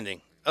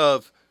understanding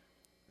of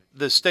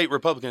the State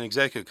Republican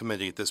Executive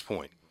Committee at this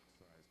point.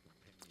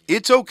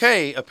 It's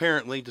okay,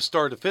 apparently, to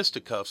start a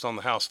fisticuffs on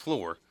the House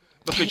floor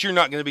because you're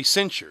not going to be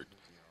censured,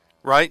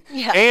 right?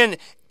 Yeah. And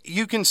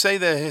you can say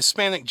that a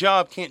Hispanic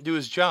job can't do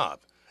his job.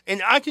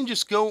 And I can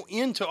just go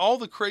into all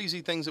the crazy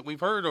things that we've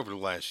heard over the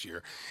last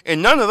year,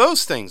 and none of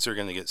those things are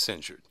going to get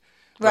censured.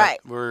 Right.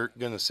 We're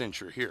going to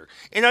censure here.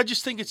 And I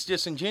just think it's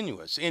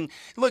disingenuous. And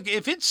look,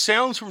 if it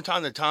sounds from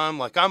time to time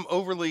like I'm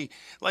overly,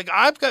 like,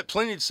 I've got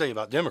plenty to say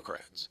about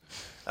Democrats.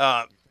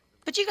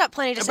 But you got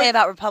plenty to say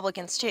about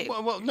Republicans, too.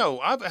 Well, no,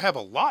 I have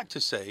a lot to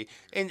say.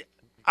 And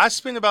I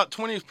spend about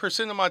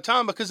 20% of my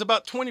time because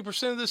about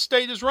 20% of this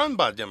state is run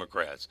by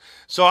Democrats.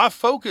 So I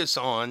focus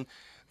on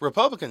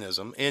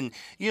Republicanism. And,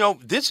 you know,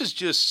 this is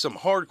just some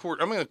hardcore.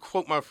 I'm going to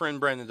quote my friend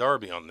Brandon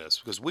Darby on this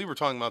because we were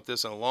talking about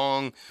this in a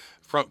long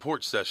front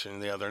porch session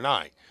the other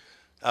night.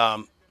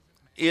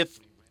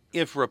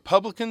 If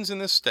Republicans in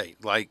this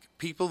state, like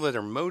people that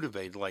are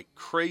motivated like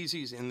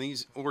crazies in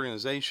these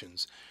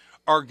organizations,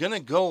 are going to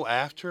go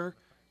after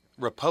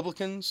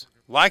Republicans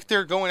like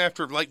they're going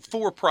after, like,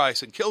 For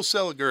Price and Kill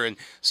Seliger and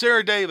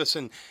Sarah Davis,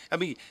 and I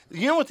mean,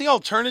 you know what the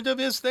alternative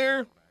is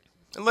there?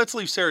 And let's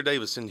leave Sarah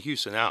Davis and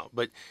Houston out.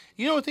 But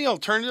you know what the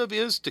alternative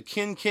is to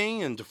Ken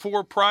King and to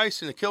For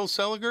Price and to Kill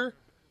Seliger?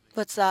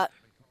 What's that?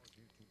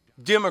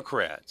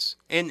 Democrats.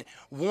 And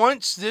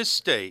once this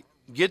state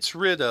gets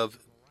rid of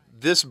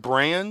this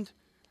brand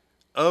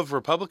of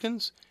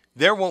Republicans,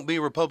 there won't be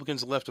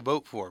Republicans left to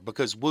vote for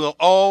because we'll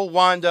all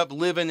wind up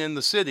living in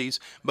the cities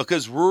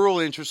because rural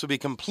interests will be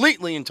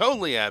completely and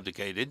totally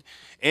abdicated,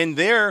 and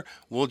there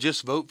we'll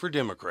just vote for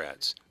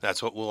Democrats.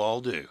 That's what we'll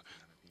all do.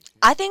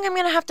 I think I'm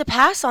going to have to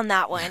pass on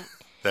that one.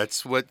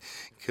 That's what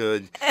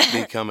could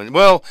be coming.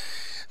 Well,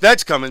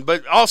 that's coming,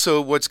 but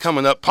also what's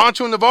coming up.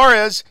 Pancho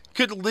Narvaez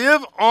could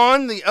live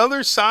on the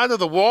other side of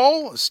the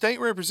wall. A state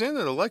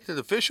representative, elected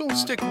official.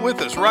 Stick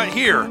with us right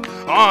here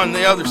on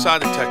the other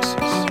side of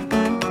Texas.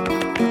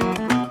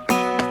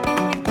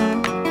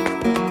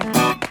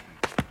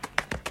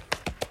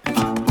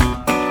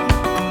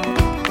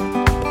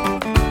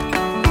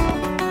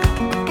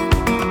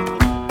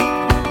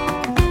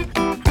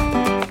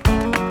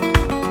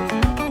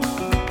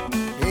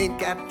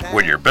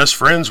 When you're best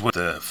friends with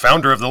the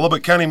founder of the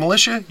Lubbock County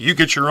Militia, you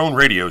get your own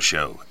radio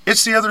show.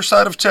 It's The Other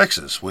Side of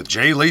Texas with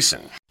Jay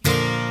Leeson.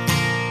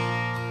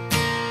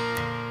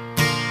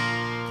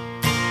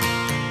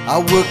 I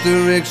worked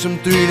the rigs from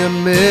 3 to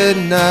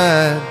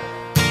midnight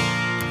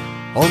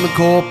on the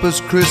Corpus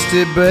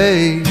Christi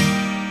Bay.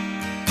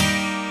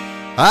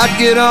 I'd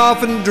get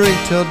off and drink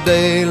till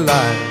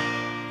daylight.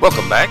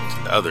 Welcome back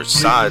to The Other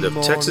Side of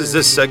Texas.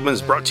 This segment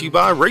is brought to you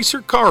by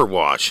Racer Car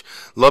Wash,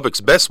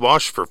 Lubbock's best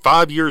wash for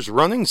 5 years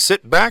running.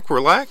 Sit back,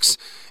 relax,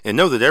 and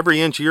know that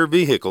every inch of your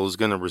vehicle is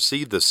going to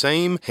receive the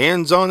same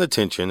hands-on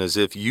attention as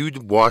if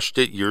you'd washed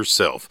it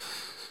yourself.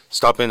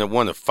 Stop in at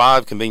one of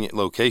 5 convenient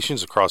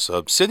locations across the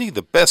Hub City.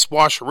 The best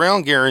wash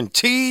around,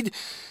 guaranteed.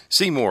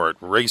 See more at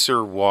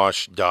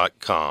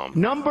racerwash.com.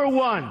 Number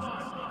 1.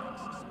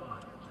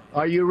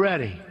 Are you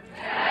ready?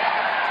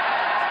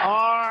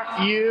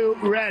 Are you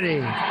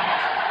ready?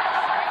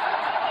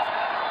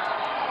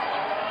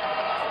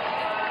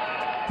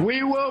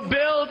 We will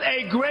build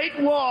a great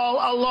wall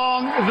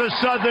along the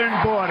southern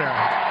border.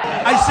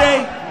 I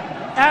say,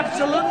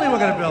 Absolutely, we're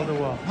going to build a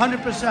wall.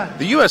 100%.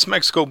 The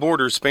U.S.-Mexico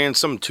border spans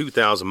some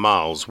 2,000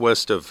 miles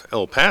west of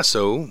El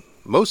Paso.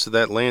 Most of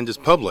that land is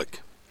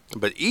public.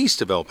 But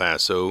east of El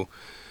Paso,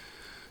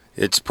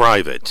 it's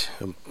private.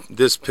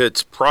 This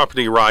pits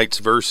property rights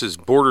versus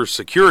border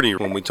security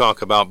when we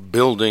talk about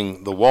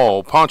building the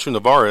wall. Pancho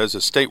Narvaez,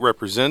 a state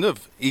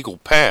representative, Eagle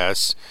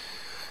Pass,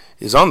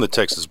 is on the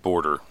Texas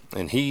border,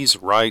 and he's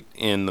right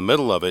in the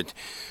middle of it.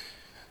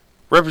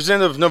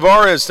 Representative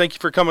Narvaez, thank you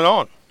for coming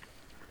on.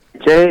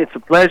 Jay, it's a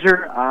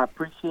pleasure. I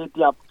appreciate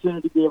the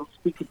opportunity to be able to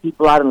speak to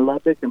people out in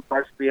Lubbock and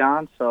parts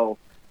beyond, so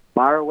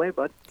fire away,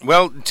 bud.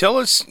 Well, tell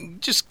us,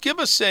 just give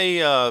us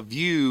a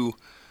view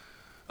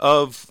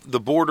of the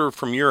border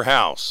from your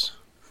house.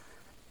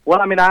 Well,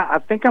 I mean, I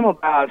think I'm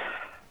about,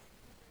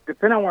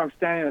 depending on where I'm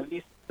standing, at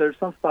least there's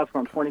some spots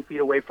where I'm 20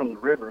 feet away from the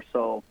river,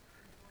 so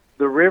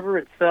the river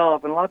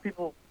itself, and a lot of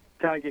people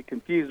kind of get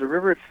confused, the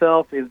river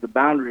itself is the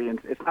boundary, and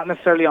it's not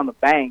necessarily on the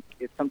bank.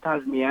 It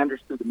sometimes meanders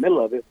through the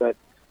middle of it, but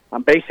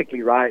I'm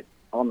basically right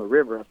on the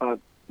river. If I,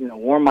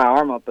 warm my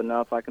arm up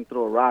enough, I can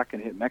throw a rock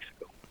and hit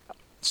Mexico.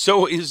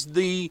 So is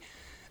the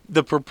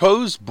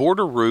proposed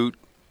border route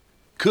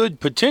could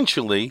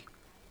potentially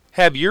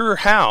have your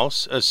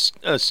house,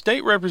 a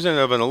state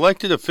representative, an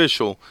elected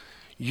official,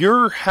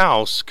 your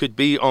house could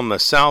be on the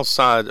south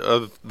side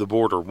of the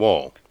border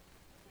wall?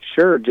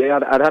 Sure, Jay.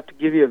 I'd have to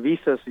give you a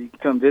visa so you can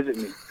come visit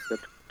me.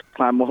 Let's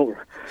climb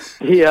over.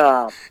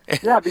 Yeah.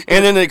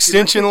 And an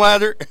extension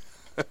ladder?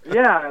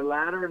 Yeah, a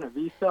ladder and a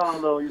visa,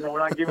 although, we're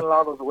not giving a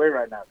lot of those away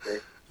right now, Jay.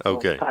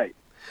 Okay. Tight.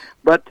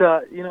 But,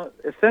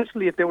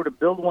 essentially, if they were to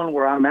build one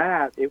where I'm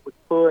at, it would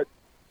put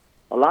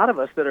a lot of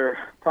us that are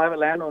private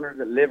landowners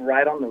that live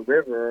right on the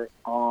river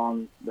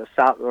on the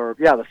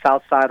the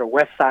south side or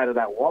west side of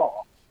that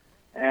wall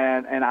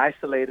and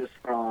isolate us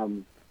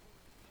from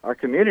our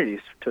communities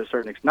to a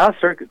certain extent, not a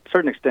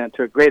certain extent,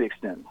 to a great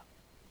extent.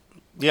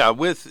 Yeah,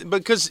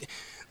 because,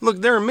 look,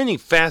 there are many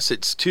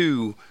facets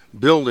to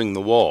building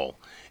the wall.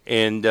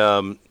 And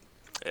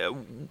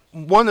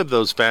one of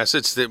those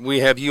facets that we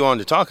have you on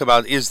to talk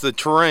about is the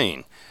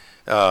terrain.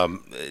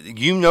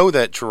 You know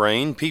that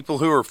terrain. People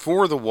who are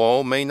for the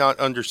wall may not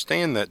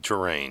understand that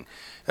terrain.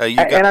 And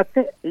I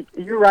think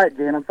you're right,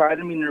 Dan. I'm sorry, I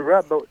didn't mean to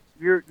interrupt, but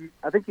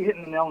I think you're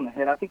hitting the nail on the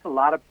head. I think a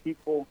lot of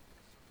people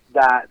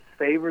that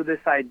favor this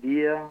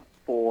idea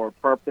for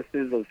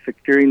purposes of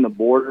securing the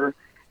border,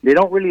 they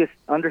don't really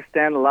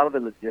understand a lot of the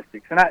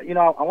logistics. And I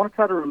want to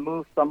try to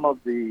remove some of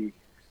the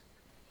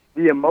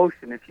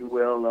emotion, if you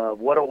will, of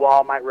what a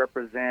wall might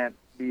represent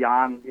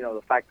beyond,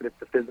 the fact that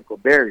it's a physical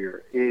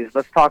barrier.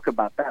 Let's talk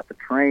about that. The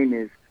terrain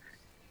is,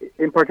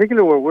 in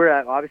particular where we're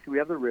at, obviously we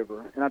have the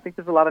river, and I think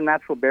there's a lot of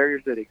natural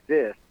barriers that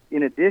exist.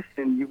 In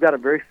addition, you've got a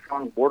very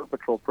strong Border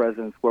Patrol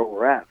presence where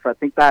we're at. So I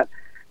think that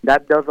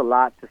does a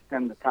lot to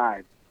stem the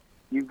tide.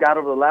 You've got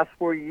over the last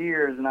 4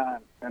 years,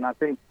 and I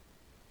think,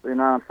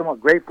 I'm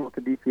somewhat grateful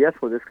to DPS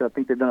for this because I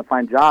think they've done a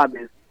fine job,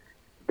 is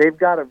they've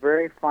got a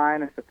very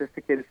fine and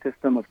sophisticated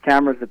system of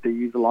cameras that they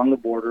use along the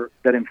border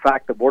that, in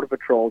fact, the Border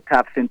Patrol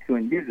taps into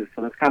and uses.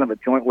 So that's kind of a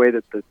joint way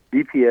that the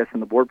DPS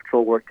and the Border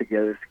Patrol work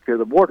together to secure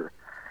the border.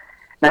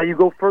 Now, you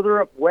go further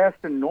up west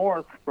and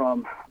north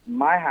from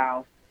my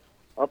house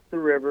up the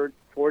river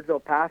towards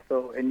El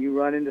Paso, and you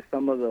run into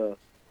some of the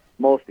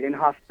most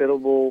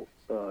inhospitable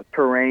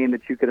terrain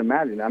that you could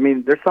imagine. I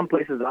mean, there's some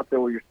places out there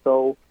where you're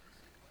so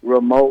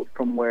remote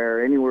from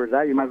where anywhere is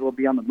at, you might as well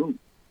be on the moon.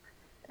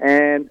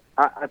 And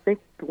I think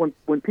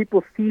when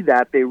people see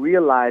that, they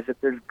realize that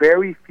there's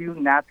very few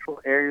natural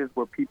areas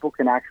where people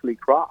can actually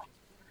cross.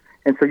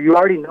 And so you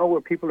already know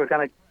where people are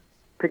going to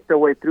pick their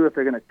way through if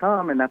they're going to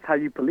come, and that's how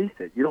you police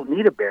it. You don't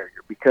need a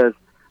barrier because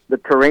the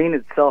terrain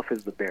itself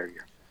is the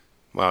barrier.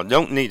 Well,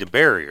 don't need a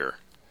barrier.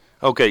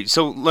 Okay,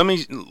 so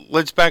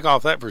let's back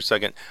off that for a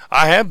second.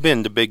 I have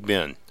been to Big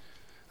Bend,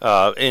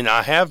 and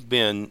I have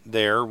been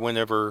there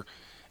whenever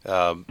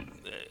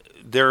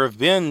there have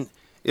been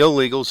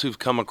illegals who've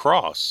come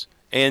across,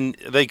 and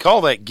they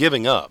call that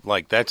giving up.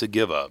 Like, that's a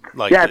give up.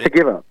 Like, yeah, it's a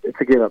give up.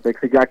 It's a give up.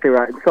 That's exactly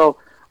right. And so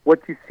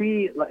what you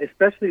see,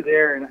 especially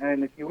there,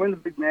 and if you were in the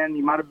Big Bend,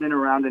 you might have been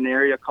around an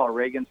area called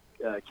Reagan's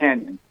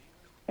Canyon.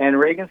 And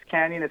Reagan's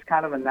Canyon is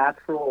kind of a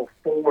natural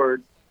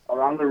ford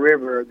along the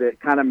river that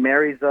kind of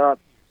marries up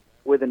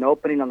with an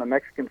opening on the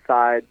Mexican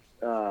side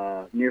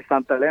near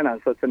Santa Elena.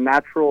 So it's a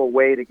natural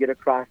way to get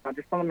across, not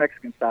just on the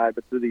Mexican side,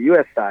 but through the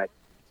U.S. side.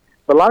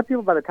 But a lot of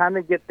people, by the time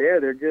they get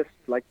there, they're just,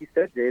 like you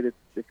said, Jay,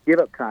 it's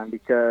give-up time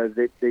because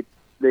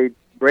they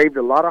braved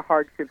a lot of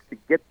hardships to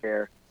get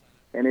there.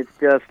 And it's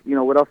just,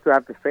 what else do I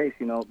have to face?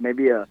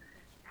 Maybe a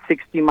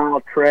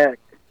 60-mile trek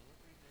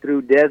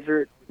through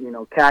desert,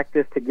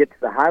 cactus to get to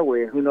the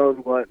highway. And who knows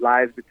what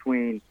lies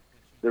between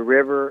the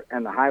river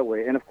and the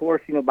highway. And, of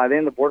course, by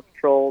then the Border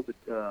Patrol,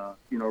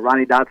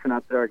 Ronnie Dodson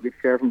out there, our good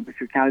sheriff from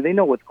Bishop County, they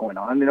know what's going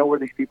on. They know where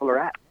these people are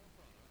at.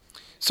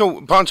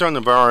 So, Pancho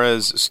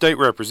Narvaez, state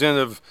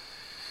representative,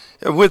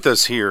 with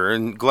us here,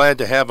 and glad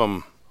to have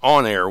him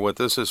on air with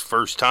us his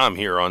first time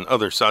here on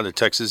Other Side of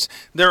Texas.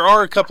 There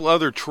are a couple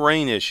other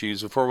terrain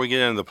issues before we get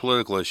into the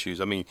political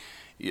issues. I mean,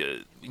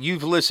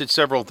 you've listed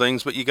several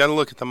things, but you got to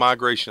look at the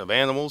migration of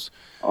animals.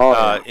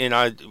 And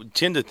I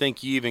tend to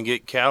think you even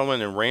get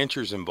cattlemen and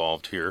ranchers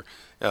involved here.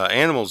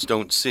 Animals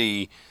don't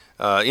see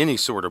any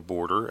sort of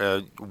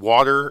border,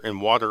 water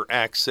and water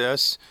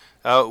access.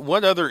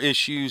 What other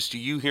issues do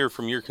you hear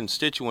from your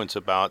constituents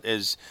about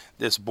as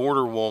this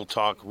border wall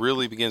talk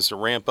really begins to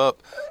ramp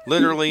up,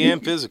 literally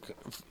and physically?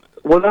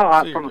 Well,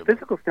 no, from a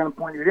physical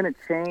standpoint, you're going to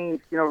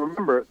change.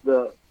 Remember,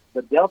 the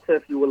delta,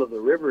 if you will, of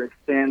the river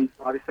extends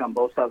obviously on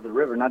both sides of the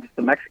river, not just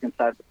the Mexican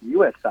side, but the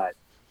U.S. side.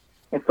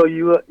 And so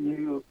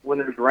you when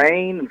there's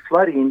rain and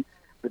flooding,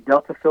 the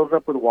delta fills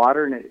up with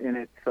water, and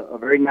it's a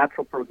very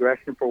natural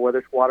progression for where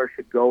this water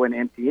should go and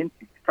empty into.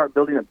 You start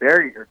building a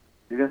barrier,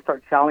 you're going to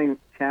start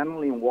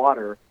channeling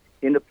water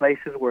into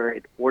places where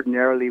it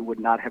ordinarily would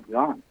not have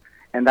gone.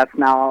 And that's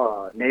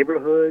now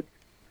neighborhoods,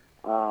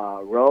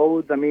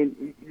 roads. I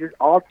mean, you're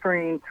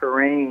altering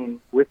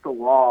terrain with the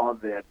wall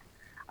that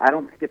I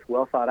don't think it's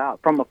well thought out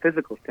from a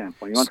physical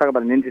standpoint. You want to talk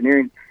about an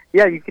engineering?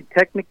 Yeah, you could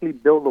technically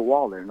build a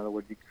wall there. In other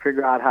words, you could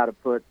figure out how to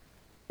put,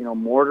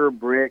 mortar,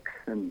 bricks,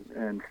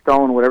 and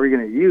stone, whatever you're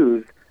going to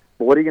use.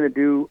 But what are you going to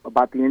do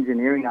about the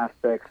engineering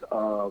aspects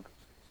of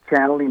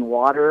channeling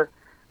water,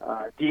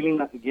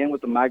 dealing, again, with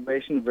the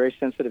migration of very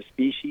sensitive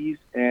species,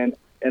 and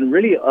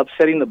really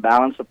upsetting the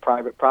balance of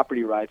private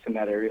property rights in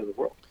that area of the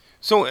world?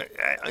 So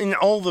in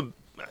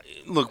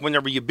look,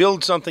 whenever you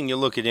build something, you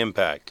look at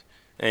impact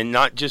and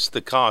not just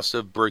the cost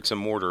of bricks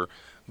and mortar.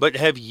 But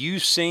have you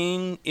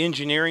seen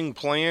engineering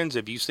plans?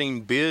 Have you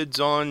seen bids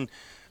on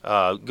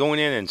going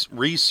in and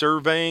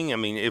resurveying? I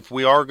mean, if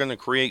we are going to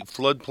create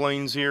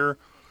floodplains here,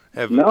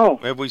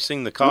 have we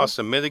seen the cost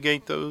to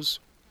mitigate those?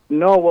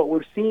 No, what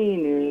we're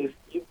seeing is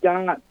you've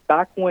got,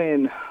 back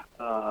when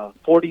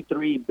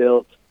 43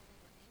 built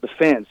the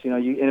fence,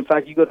 and in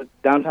fact, you go to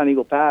downtown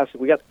Eagle Pass,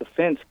 we got the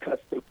fence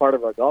cut through part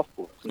of our golf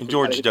course.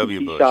 George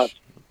W. Bush. Shots.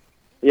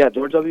 Yeah,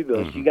 George W.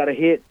 Bush. Mm-hmm. You got to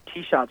hit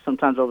tee shots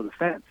sometimes over the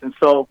fence. And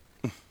so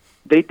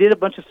they did a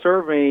bunch of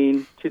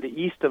surveying to the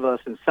east of us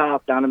and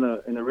south down in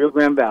the Rio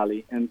Grande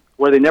Valley, and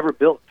where they never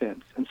built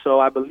fence. And so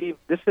I believe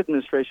this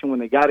administration, when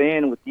they got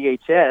in with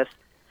DHS,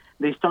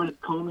 they started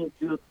combing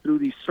through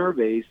these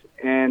surveys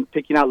and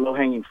picking out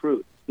low-hanging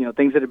fruit,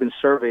 things that had been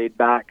surveyed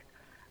back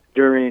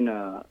during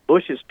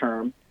Bush's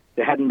term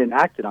that hadn't been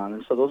acted on.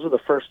 And so those were the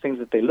first things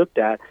that they looked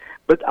at.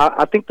 But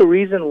I think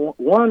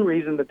one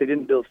reason that they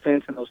didn't build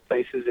fence in those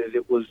places is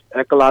it was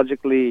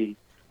ecologically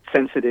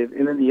sensitive,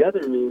 and then the other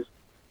is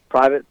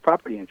private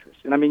property interests.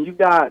 And I mean, you've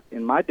got,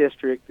 in my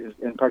district,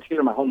 in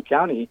particular my home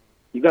county,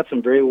 you've got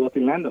some very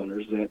wealthy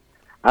landowners that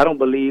I don't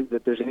believe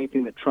that there's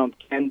anything that Trump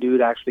can do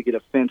to actually get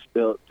a fence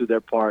built through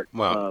their part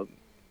of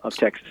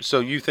Texas. So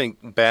you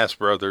think Bass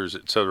Brothers,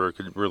 et cetera,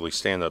 could really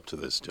stand up to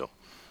this still?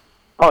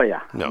 Oh,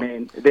 yeah. No. I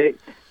mean, they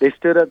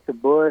stood up to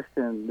Bush,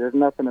 and there's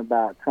nothing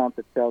about Trump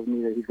that tells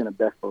me that he's going to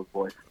best those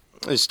boys.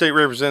 State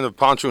Representative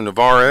Pancho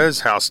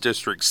Narvaez, House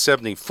District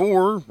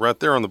 74, right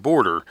there on the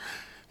border,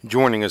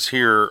 joining us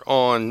here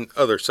on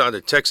Other Side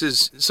of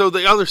Texas. So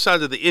the other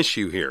side of the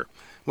issue here,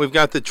 we've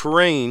got the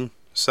terrain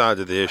side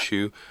of the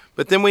issue,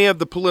 but then we have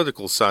the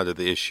political side of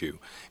the issue.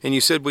 And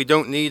you said we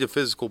don't need a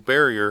physical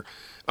barrier.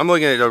 I'm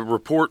looking at a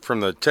report from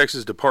the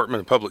Texas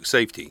Department of Public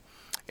Safety,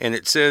 and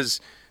it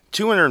says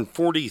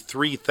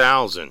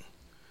 243,000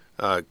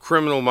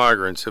 criminal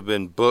migrants have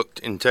been booked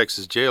in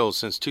Texas jails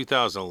since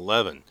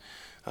 2011.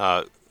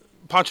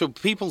 Pancho,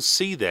 people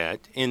see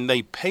that and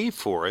they pay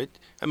for it.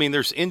 I mean,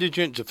 there's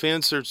indigent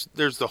defense,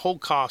 there's the whole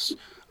cost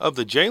of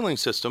the jailing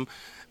system,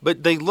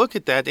 but they look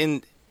at that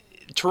and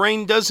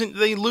terrain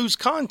they lose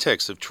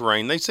context of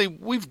terrain. They say,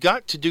 we've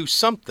got to do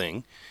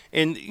something.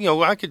 And,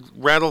 I could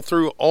rattle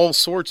through all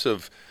sorts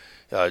of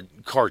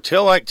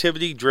cartel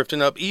activity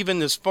drifting up,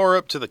 even as far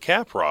up to the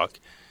Cap Rock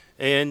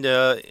and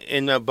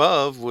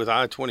above with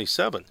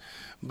I-27.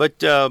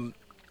 But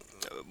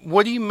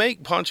what do you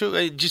make, Pancho?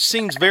 It just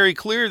seems very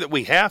clear that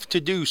we have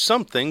to do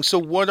something. So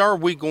what are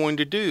we going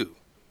to do?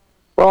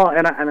 Well,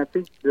 and I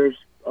think there's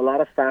a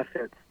lot of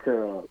facets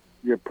to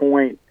your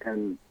point,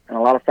 and a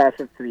lot of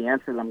facets to the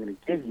answer that I'm going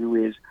to give you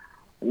is,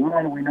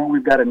 one, we know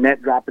we've got a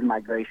net drop in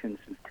migration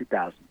since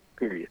 2000,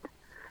 period.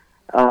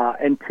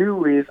 And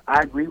two is,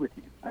 I agree with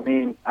you. I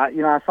mean, I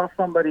saw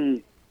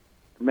somebody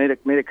made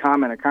a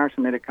comment, a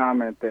congressman made a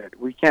comment that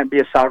we can't be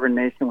a sovereign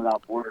nation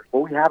without borders.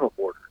 Well, we have a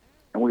border,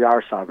 and we are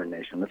a sovereign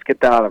nation. Let's get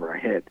that out of our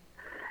head.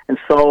 And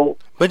so,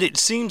 but it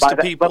seems to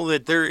people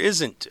that there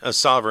isn't a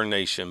sovereign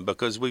nation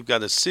because we've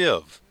got a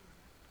civ.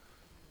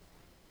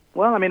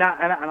 Well, I mean,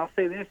 I'll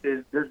say this,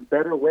 is there's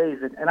better ways.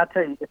 And I'll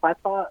tell you, if I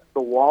thought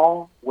the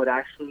wall would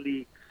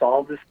actually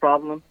solve this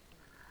problem,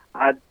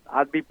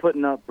 I'd be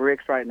putting up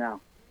bricks right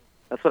now.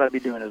 That's what I'd be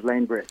doing, is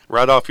laying bricks.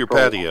 Right off your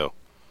patio.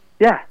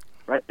 Yeah,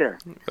 right there.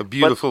 A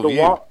beautiful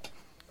view.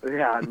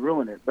 Yeah, I'd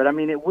ruin it. But, I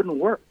mean, it wouldn't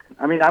work.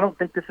 I mean, I don't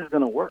think this is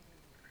going to work.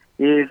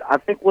 I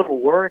think what will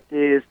work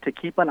is to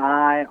keep an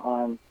eye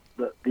on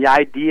the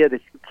idea that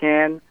you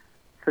can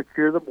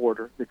secure the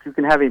border, that you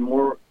can have a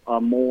more I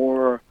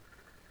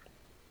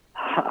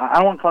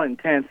don't want to call it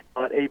intense,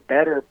 but a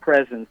better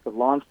presence of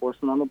law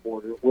enforcement on the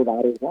border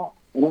without a wall.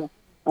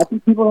 I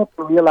think people have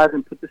to realize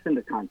and put this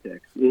into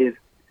context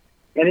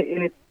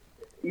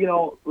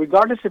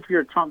regardless if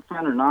you're a Trump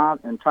fan or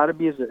not, and try to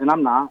be and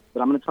I'm not,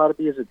 but I'm going to try to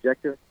be as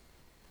objective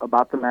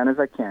about the man as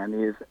I can,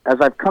 is as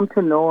I've come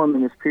to know him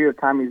in this period of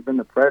time he's been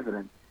the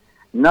president,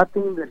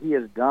 nothing that he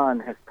has done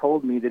has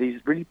told me that he's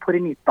really put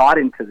any thought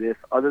into this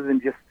other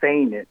than just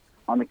saying it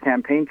on the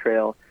campaign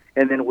trail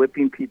and then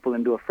whipping people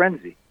into a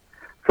frenzy.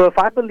 So if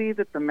I believe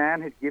that the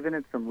man had given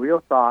it some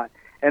real thought,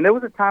 and there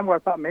was a time where I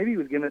thought maybe he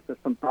was giving it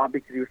some thought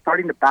because he was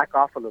starting to back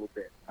off a little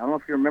bit. I don't know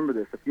if you remember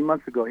this. A few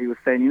months ago, he was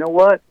saying, you know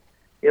what?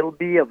 It'll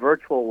be a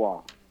virtual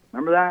wall.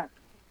 Remember that?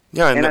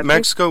 Yeah, and that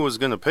Mexico was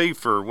going to pay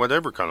for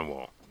whatever kind of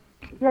wall.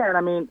 Yeah, and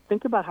I mean,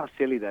 think about how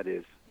silly that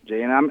is,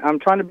 Jay. And I'm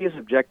trying to be as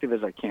objective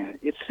as I can.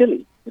 It's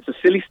silly. It's a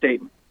silly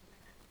statement.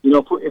 You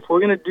know, if we're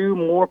going to do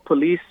more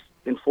police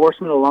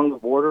enforcement along the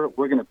border,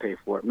 we're going to pay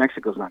for it.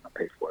 Mexico's not going to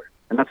pay for it,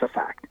 and that's a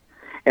fact.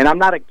 And I'm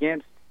not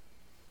against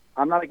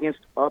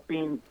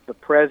upping the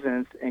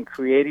presence and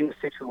creating a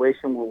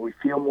situation where we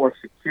feel more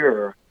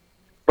secure.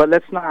 But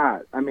let's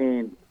not. I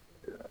mean,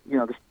 you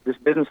know, this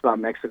business about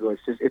Mexico,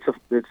 it's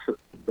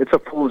a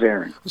fool's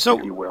errand, so,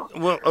 if you will.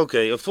 Well,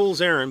 okay, a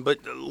fool's errand, but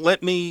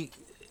let me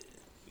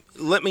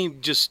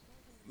just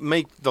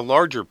make the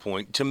larger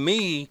point. To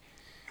me,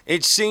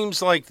 it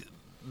seems like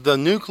the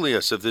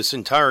nucleus of this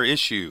entire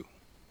issue,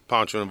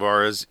 Pancho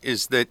Narvaez,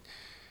 is that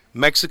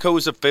Mexico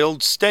is a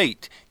failed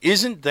state.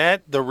 Isn't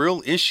that the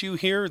real issue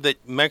here,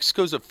 that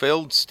Mexico's a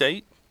failed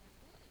state?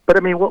 But I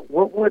mean, what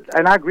would,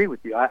 and I agree with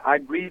you. I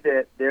agree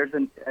that there's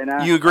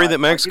You agree that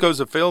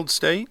Mexico's a failed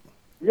state?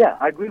 Yeah,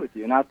 I agree with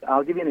you. And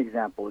I'll give you an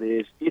example.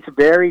 It's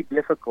very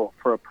difficult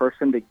for a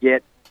person to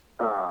get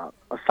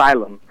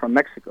asylum from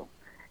Mexico.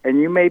 And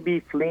you may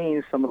be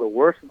fleeing some of the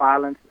worst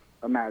violence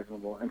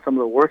imaginable and some of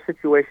the worst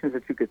situations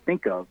that you could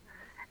think of.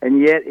 And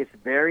yet it's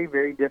very,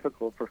 very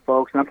difficult for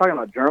folks, and I'm talking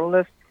about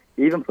journalists,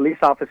 even police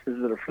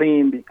officers that are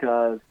fleeing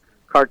because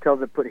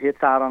cartels have put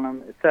hits out on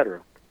them, et cetera.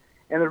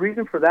 And the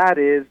reason for that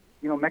is,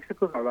 you know,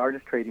 Mexico is our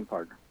largest trading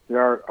partner.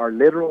 They're our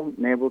literal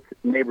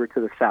neighbor to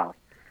the south.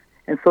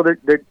 And so there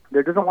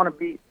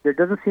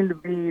doesn't seem to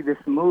be this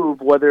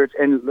move, whether it's,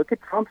 and look at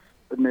Trump's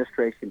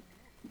administration,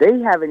 they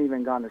haven't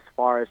even gone as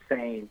far as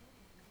saying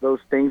those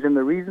things. And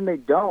the reason they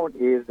don't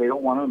is they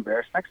don't want to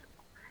embarrass Mexico.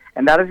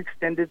 And that is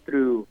extended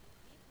through,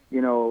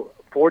 you know,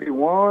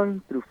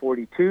 41 through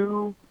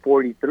 42,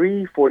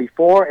 43,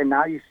 44, and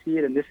now you see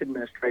it in this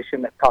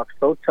administration that talks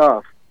so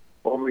tough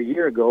over a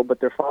year ago, but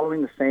they're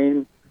following the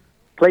same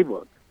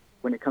playbook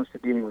when it comes to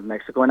dealing with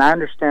Mexico. And I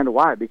understand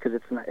why, because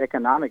it's an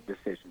economic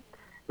decision.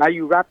 Now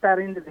you wrap that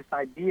into this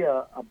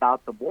idea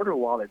about the border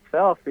wall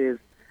itself is,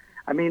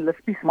 I mean,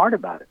 let's be smart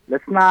about it.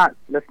 Let's not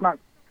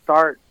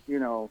start, you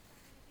know,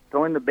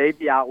 throwing the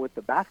baby out with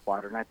the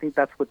bathwater. And I think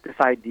that's what this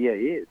idea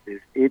is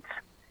it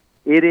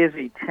is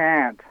a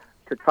chant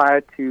to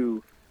try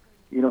to,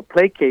 you know,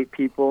 placate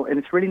people, and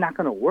it's really not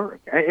going to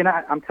work. And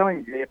I'm telling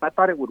you, Jay, if I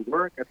thought it would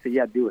work, I'd say,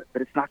 yeah, do it.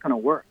 But it's not going to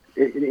work.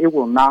 It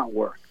will not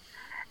work.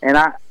 And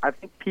I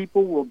think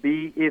people will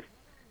be,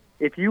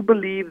 if you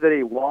believe that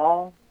a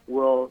wall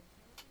will,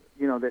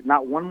 you know, that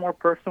not one more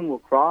person will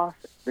cross,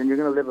 then you're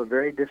going to live a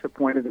very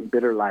disappointed and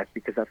bitter life,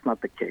 because that's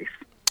not the case.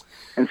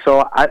 And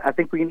so I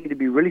think we need to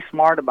be really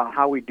smart about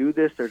how we do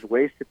this. There's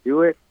ways to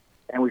do it,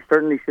 and we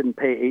certainly shouldn't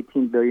pay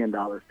 $18 billion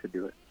to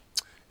do it.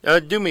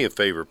 Do me a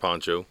favor,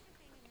 Pancho.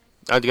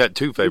 I've got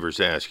two favors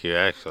to ask you,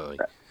 actually.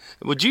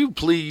 Would you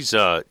please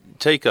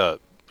take a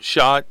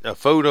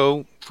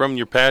photo from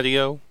your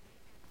patio?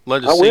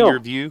 Let us see your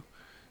view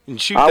and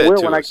shoot that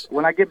to us.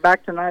 When I get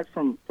back tonight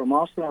from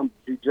Austin, I'll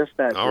do just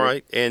that. All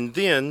right. And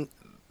then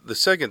the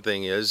second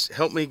thing is,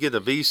 help me get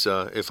a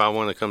visa if I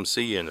want to come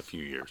see you in a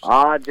few years.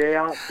 Jay,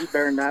 I'll be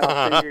better than that.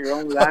 I'll send you your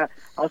own ladder.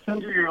 I'll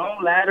send you your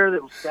own ladder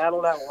that will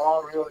straddle that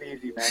wall real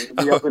easy, man. You'll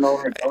be up and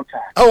over in no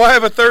time. Oh, I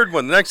have a third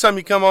one. The next time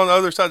you come on the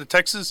other side of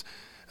Texas,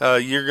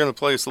 you're going to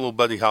play us a little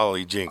Buddy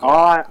Holly jingle. Oh,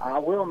 I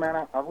will,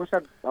 man. I wish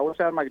I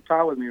had my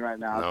guitar with me right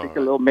now. I think a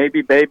little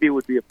Maybe Baby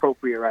would be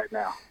appropriate right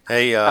now.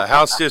 Hey,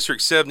 House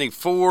District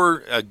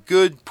 74, a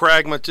good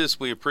pragmatist.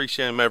 We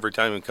appreciate him every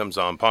time he comes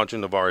on. Pancho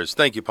Narvaez.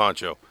 Thank you,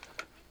 Pancho.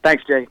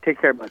 Thanks, Jay.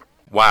 Take care, bud.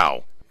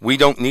 Wow. We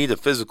don't need a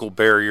physical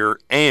barrier,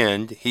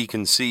 and he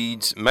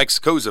concedes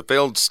Mexico's a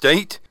failed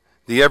state.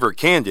 The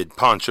ever-candid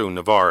Pancho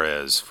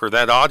Narvaez. For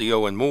that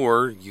audio and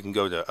more, you can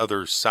go to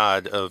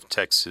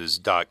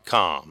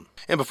othersideoftexas.com.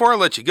 And before I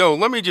let you go,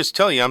 let me just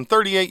tell you, I'm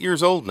 38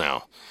 years old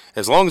now.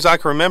 As long as I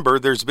can remember,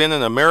 there's been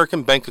an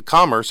American Bank of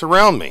Commerce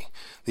around me.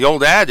 The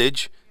old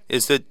adage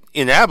is that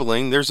in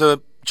Abilene, there's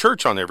a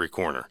church on every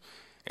corner.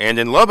 And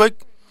in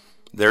Lubbock,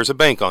 there's a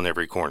bank on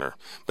every corner.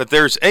 But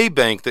there's a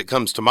bank that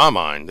comes to my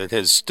mind that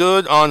has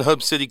stood on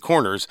Hub City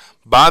corners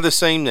by the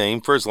same name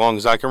for as long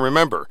as I can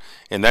remember,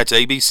 and that's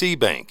ABC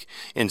Bank.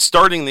 In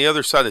starting the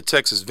Other Side of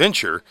Texas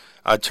venture,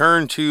 I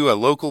turned to a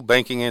local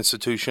banking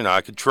institution I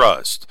could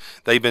trust.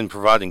 They've been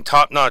providing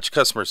top-notch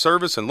customer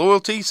service and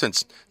loyalty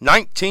since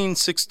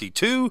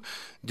 1962.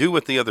 Do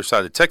what the Other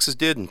Side of Texas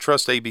did and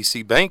trust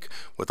ABC Bank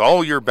with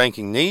all your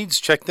banking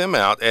needs. Check them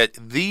out at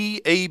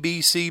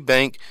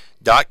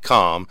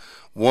theabcbank.com,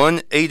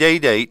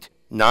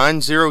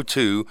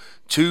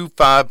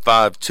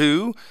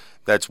 1-888-902-2552.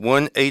 That's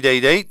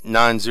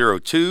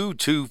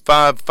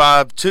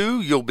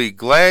 1-888-902-2552. You'll be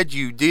glad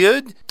you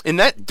did. And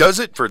that does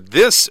it for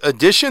this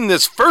edition,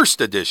 this first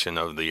edition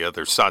of The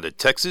Other Side of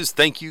Texas.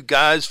 Thank you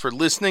guys for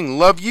listening.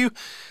 Love you.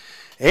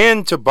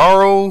 And to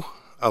borrow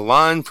a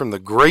line from the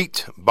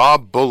great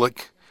Bob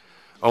Bullock,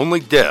 only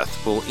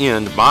death will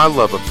end my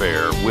love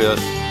affair with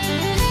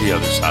The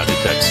Other Side of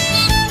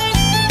Texas.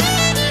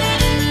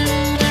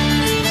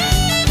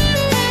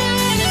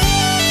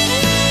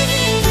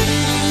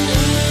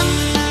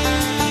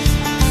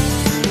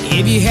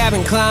 If you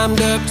haven't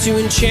climbed up to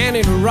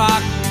Enchanted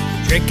Rock,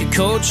 trick a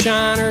cold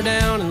shiner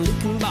down in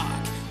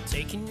Luckenbach,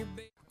 taking your...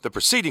 The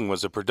proceeding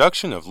was a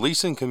production of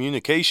Leeson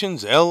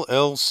Communications,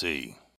 LLC.